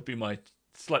 that would be my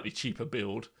slightly cheaper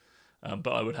build,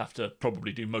 but I would have to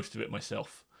probably do most of it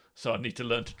myself. So I need to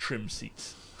learn to trim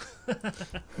seats.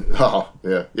 Yeah.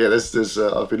 There's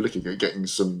I've been looking at getting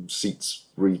some seats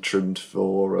retrimmed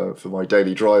for my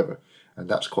daily driver, and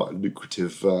that's quite a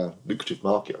lucrative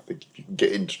market. I think if you can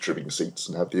get into trimming seats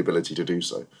and have the ability to do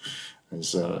so,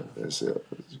 it's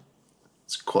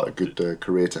quite a good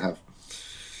career to have.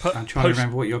 I'm trying to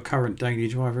remember what your current daily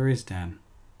driver is, Dan.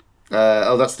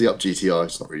 That's the Up GTI.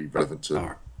 It's not really relevant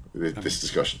to this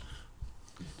discussion.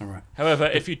 All right. However,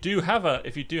 if you do have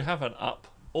an Up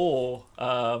or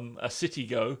a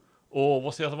Citigo, or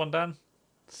what's the other one, Dan?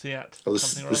 Seat. The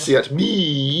Seat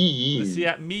Me. The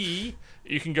Seat Me.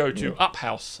 You can go to Up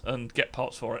House and get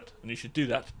parts for it, and you should do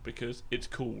that because it's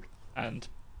cool and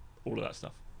all of that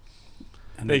stuff.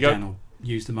 And then Dan will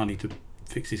use the money to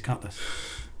fix his Cutlass.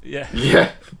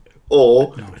 Yeah.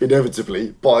 Or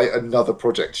inevitably buy another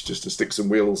project just to stick some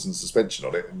wheels and suspension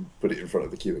on it and put it in front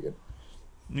of the queue again.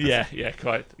 Yeah,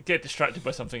 quite. Get distracted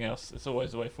by something else. It's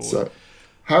always the way forward. So,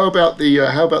 how about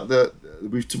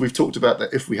we've talked about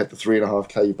that if we had the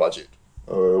 $3.5K budget.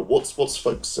 What's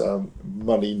folks'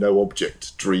 money no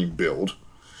object dream build?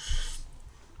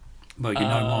 Well, you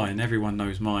know mine. Everyone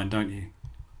knows mine, don't you?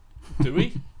 Do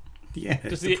we? Yeah.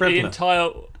 Does the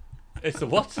entire? It's the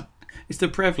what? It's the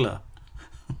Prevla.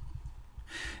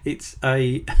 It's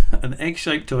an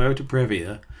egg-shaped Toyota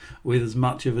Previa with as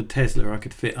much of a Tesla I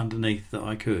could fit underneath that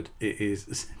I could. It is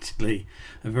essentially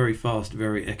a very fast,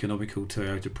 very economical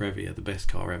Toyota Previa, the best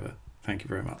car ever. Thank you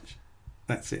very much.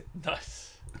 That's it.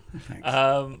 Nice. Thanks.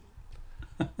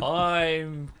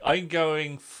 I'm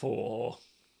going for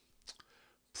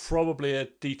probably a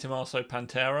Di Tommaso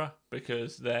Pantera,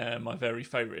 because they're my very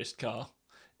favouriteest car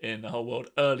in the whole world.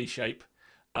 Early shape.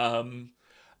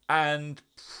 And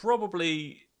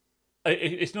probably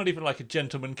it's not even like a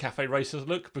gentleman cafe racers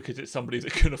look, because it's somebody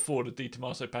that can afford a Di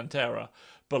Tommaso Pantera,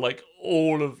 but like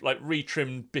all of like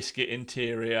retrimmed biscuit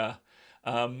interior,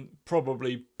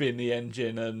 probably bin the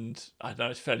engine, and I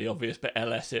know it's fairly obvious, but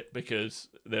LS it because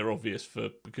they're obvious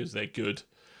because they're good.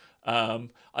 I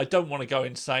don't want to go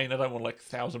insane. I don't want like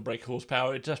 1,000 brake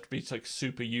horsepower. It just be like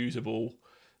super usable.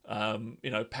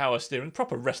 Power steering,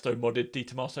 proper resto modded Di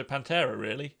Tommaso Pantera,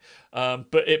 really.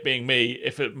 But it being me,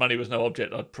 if money was no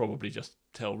object, I'd probably just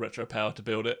tell Retro Power to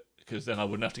build it, because then I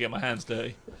wouldn't have to get my hands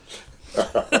dirty.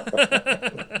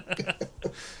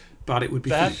 But it would be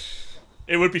Dan, fun.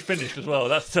 it would be finished as well.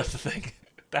 That's the thing,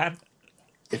 Dan.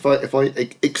 If I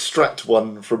extract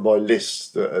one from my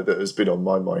list that has been on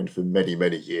my mind for many,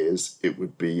 many years, it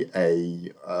would be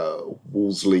a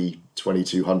Wolseley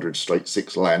 2200 straight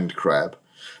 6 land crab,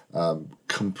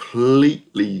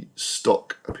 completely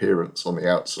stock appearance on the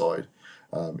outside,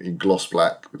 in gloss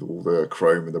black with all the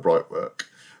chrome and the bright work,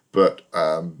 but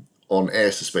on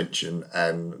air suspension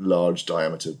and large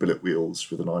diameter billet wheels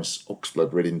with a nice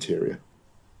oxblood red interior.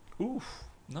 Ooh,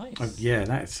 nice. Oh, yeah,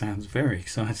 that sounds very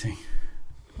exciting.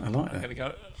 I like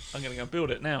that. I'm gonna go build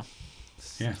it now.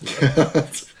 Yeah.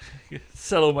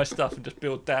 Sell all my stuff and just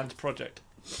build Dan's project.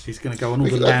 He's going to go on all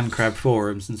the land crab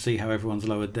forums and see how everyone's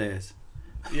lowered theirs.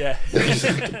 Yeah.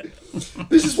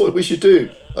 This is what we should do.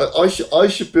 I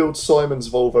should build Simon's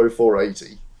Volvo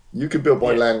 480. You can build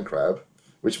my land crab,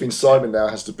 which means Simon now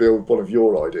has to build one of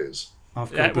your ideas.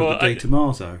 I've got to build the De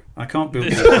Tomaso. I can't build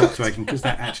the Volkswagen because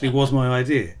that actually was my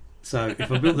idea. So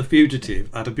if I built the Fugitive,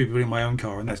 I'd have been building my own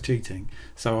car, and that's cheating.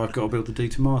 So I've got to build the De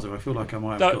Tomaso. I feel like I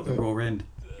might have got the raw end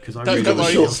because I really got the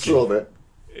short straw there.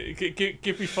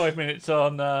 Give me 5 minutes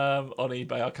on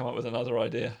eBay. I'll come up with another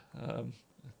idea. I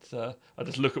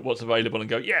just look at what's available and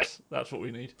go, yes, that's what we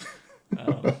need.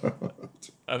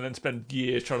 And then spend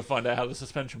years trying to find out how the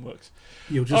suspension works.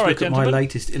 You'll just look at my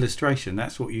latest illustration.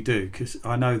 That's what you do, because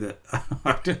I know that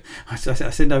I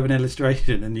send over an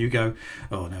illustration and you go,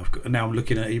 oh, now I'm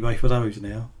looking at eBay for those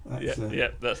now.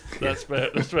 That's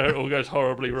where it all goes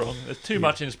horribly wrong. There's too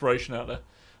much inspiration out there.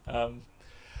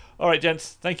 All right,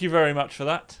 gents, thank you very much for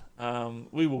that.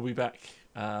 We will be back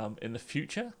in the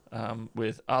future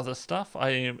with other stuff. I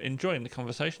am enjoying the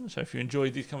conversation, so if you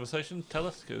enjoyed these conversations, tell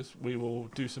us, because we will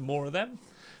do some more of them,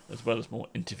 as well as more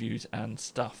interviews and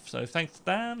stuff. So thanks,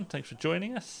 Dan. Thanks for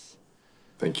joining us.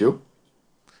 Thank you.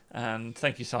 And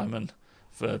thank you, Simon,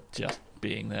 for just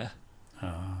being there.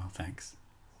 Oh, thanks.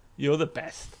 You're the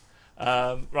best.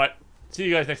 Right, see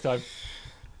you guys next time.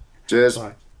 Cheers.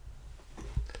 Bye.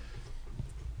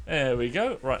 There we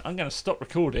go. Right, I'm going to stop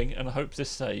recording and I hope this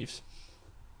saves.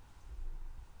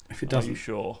 If it doesn't, Are you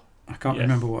sure? I can't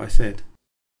remember what I said.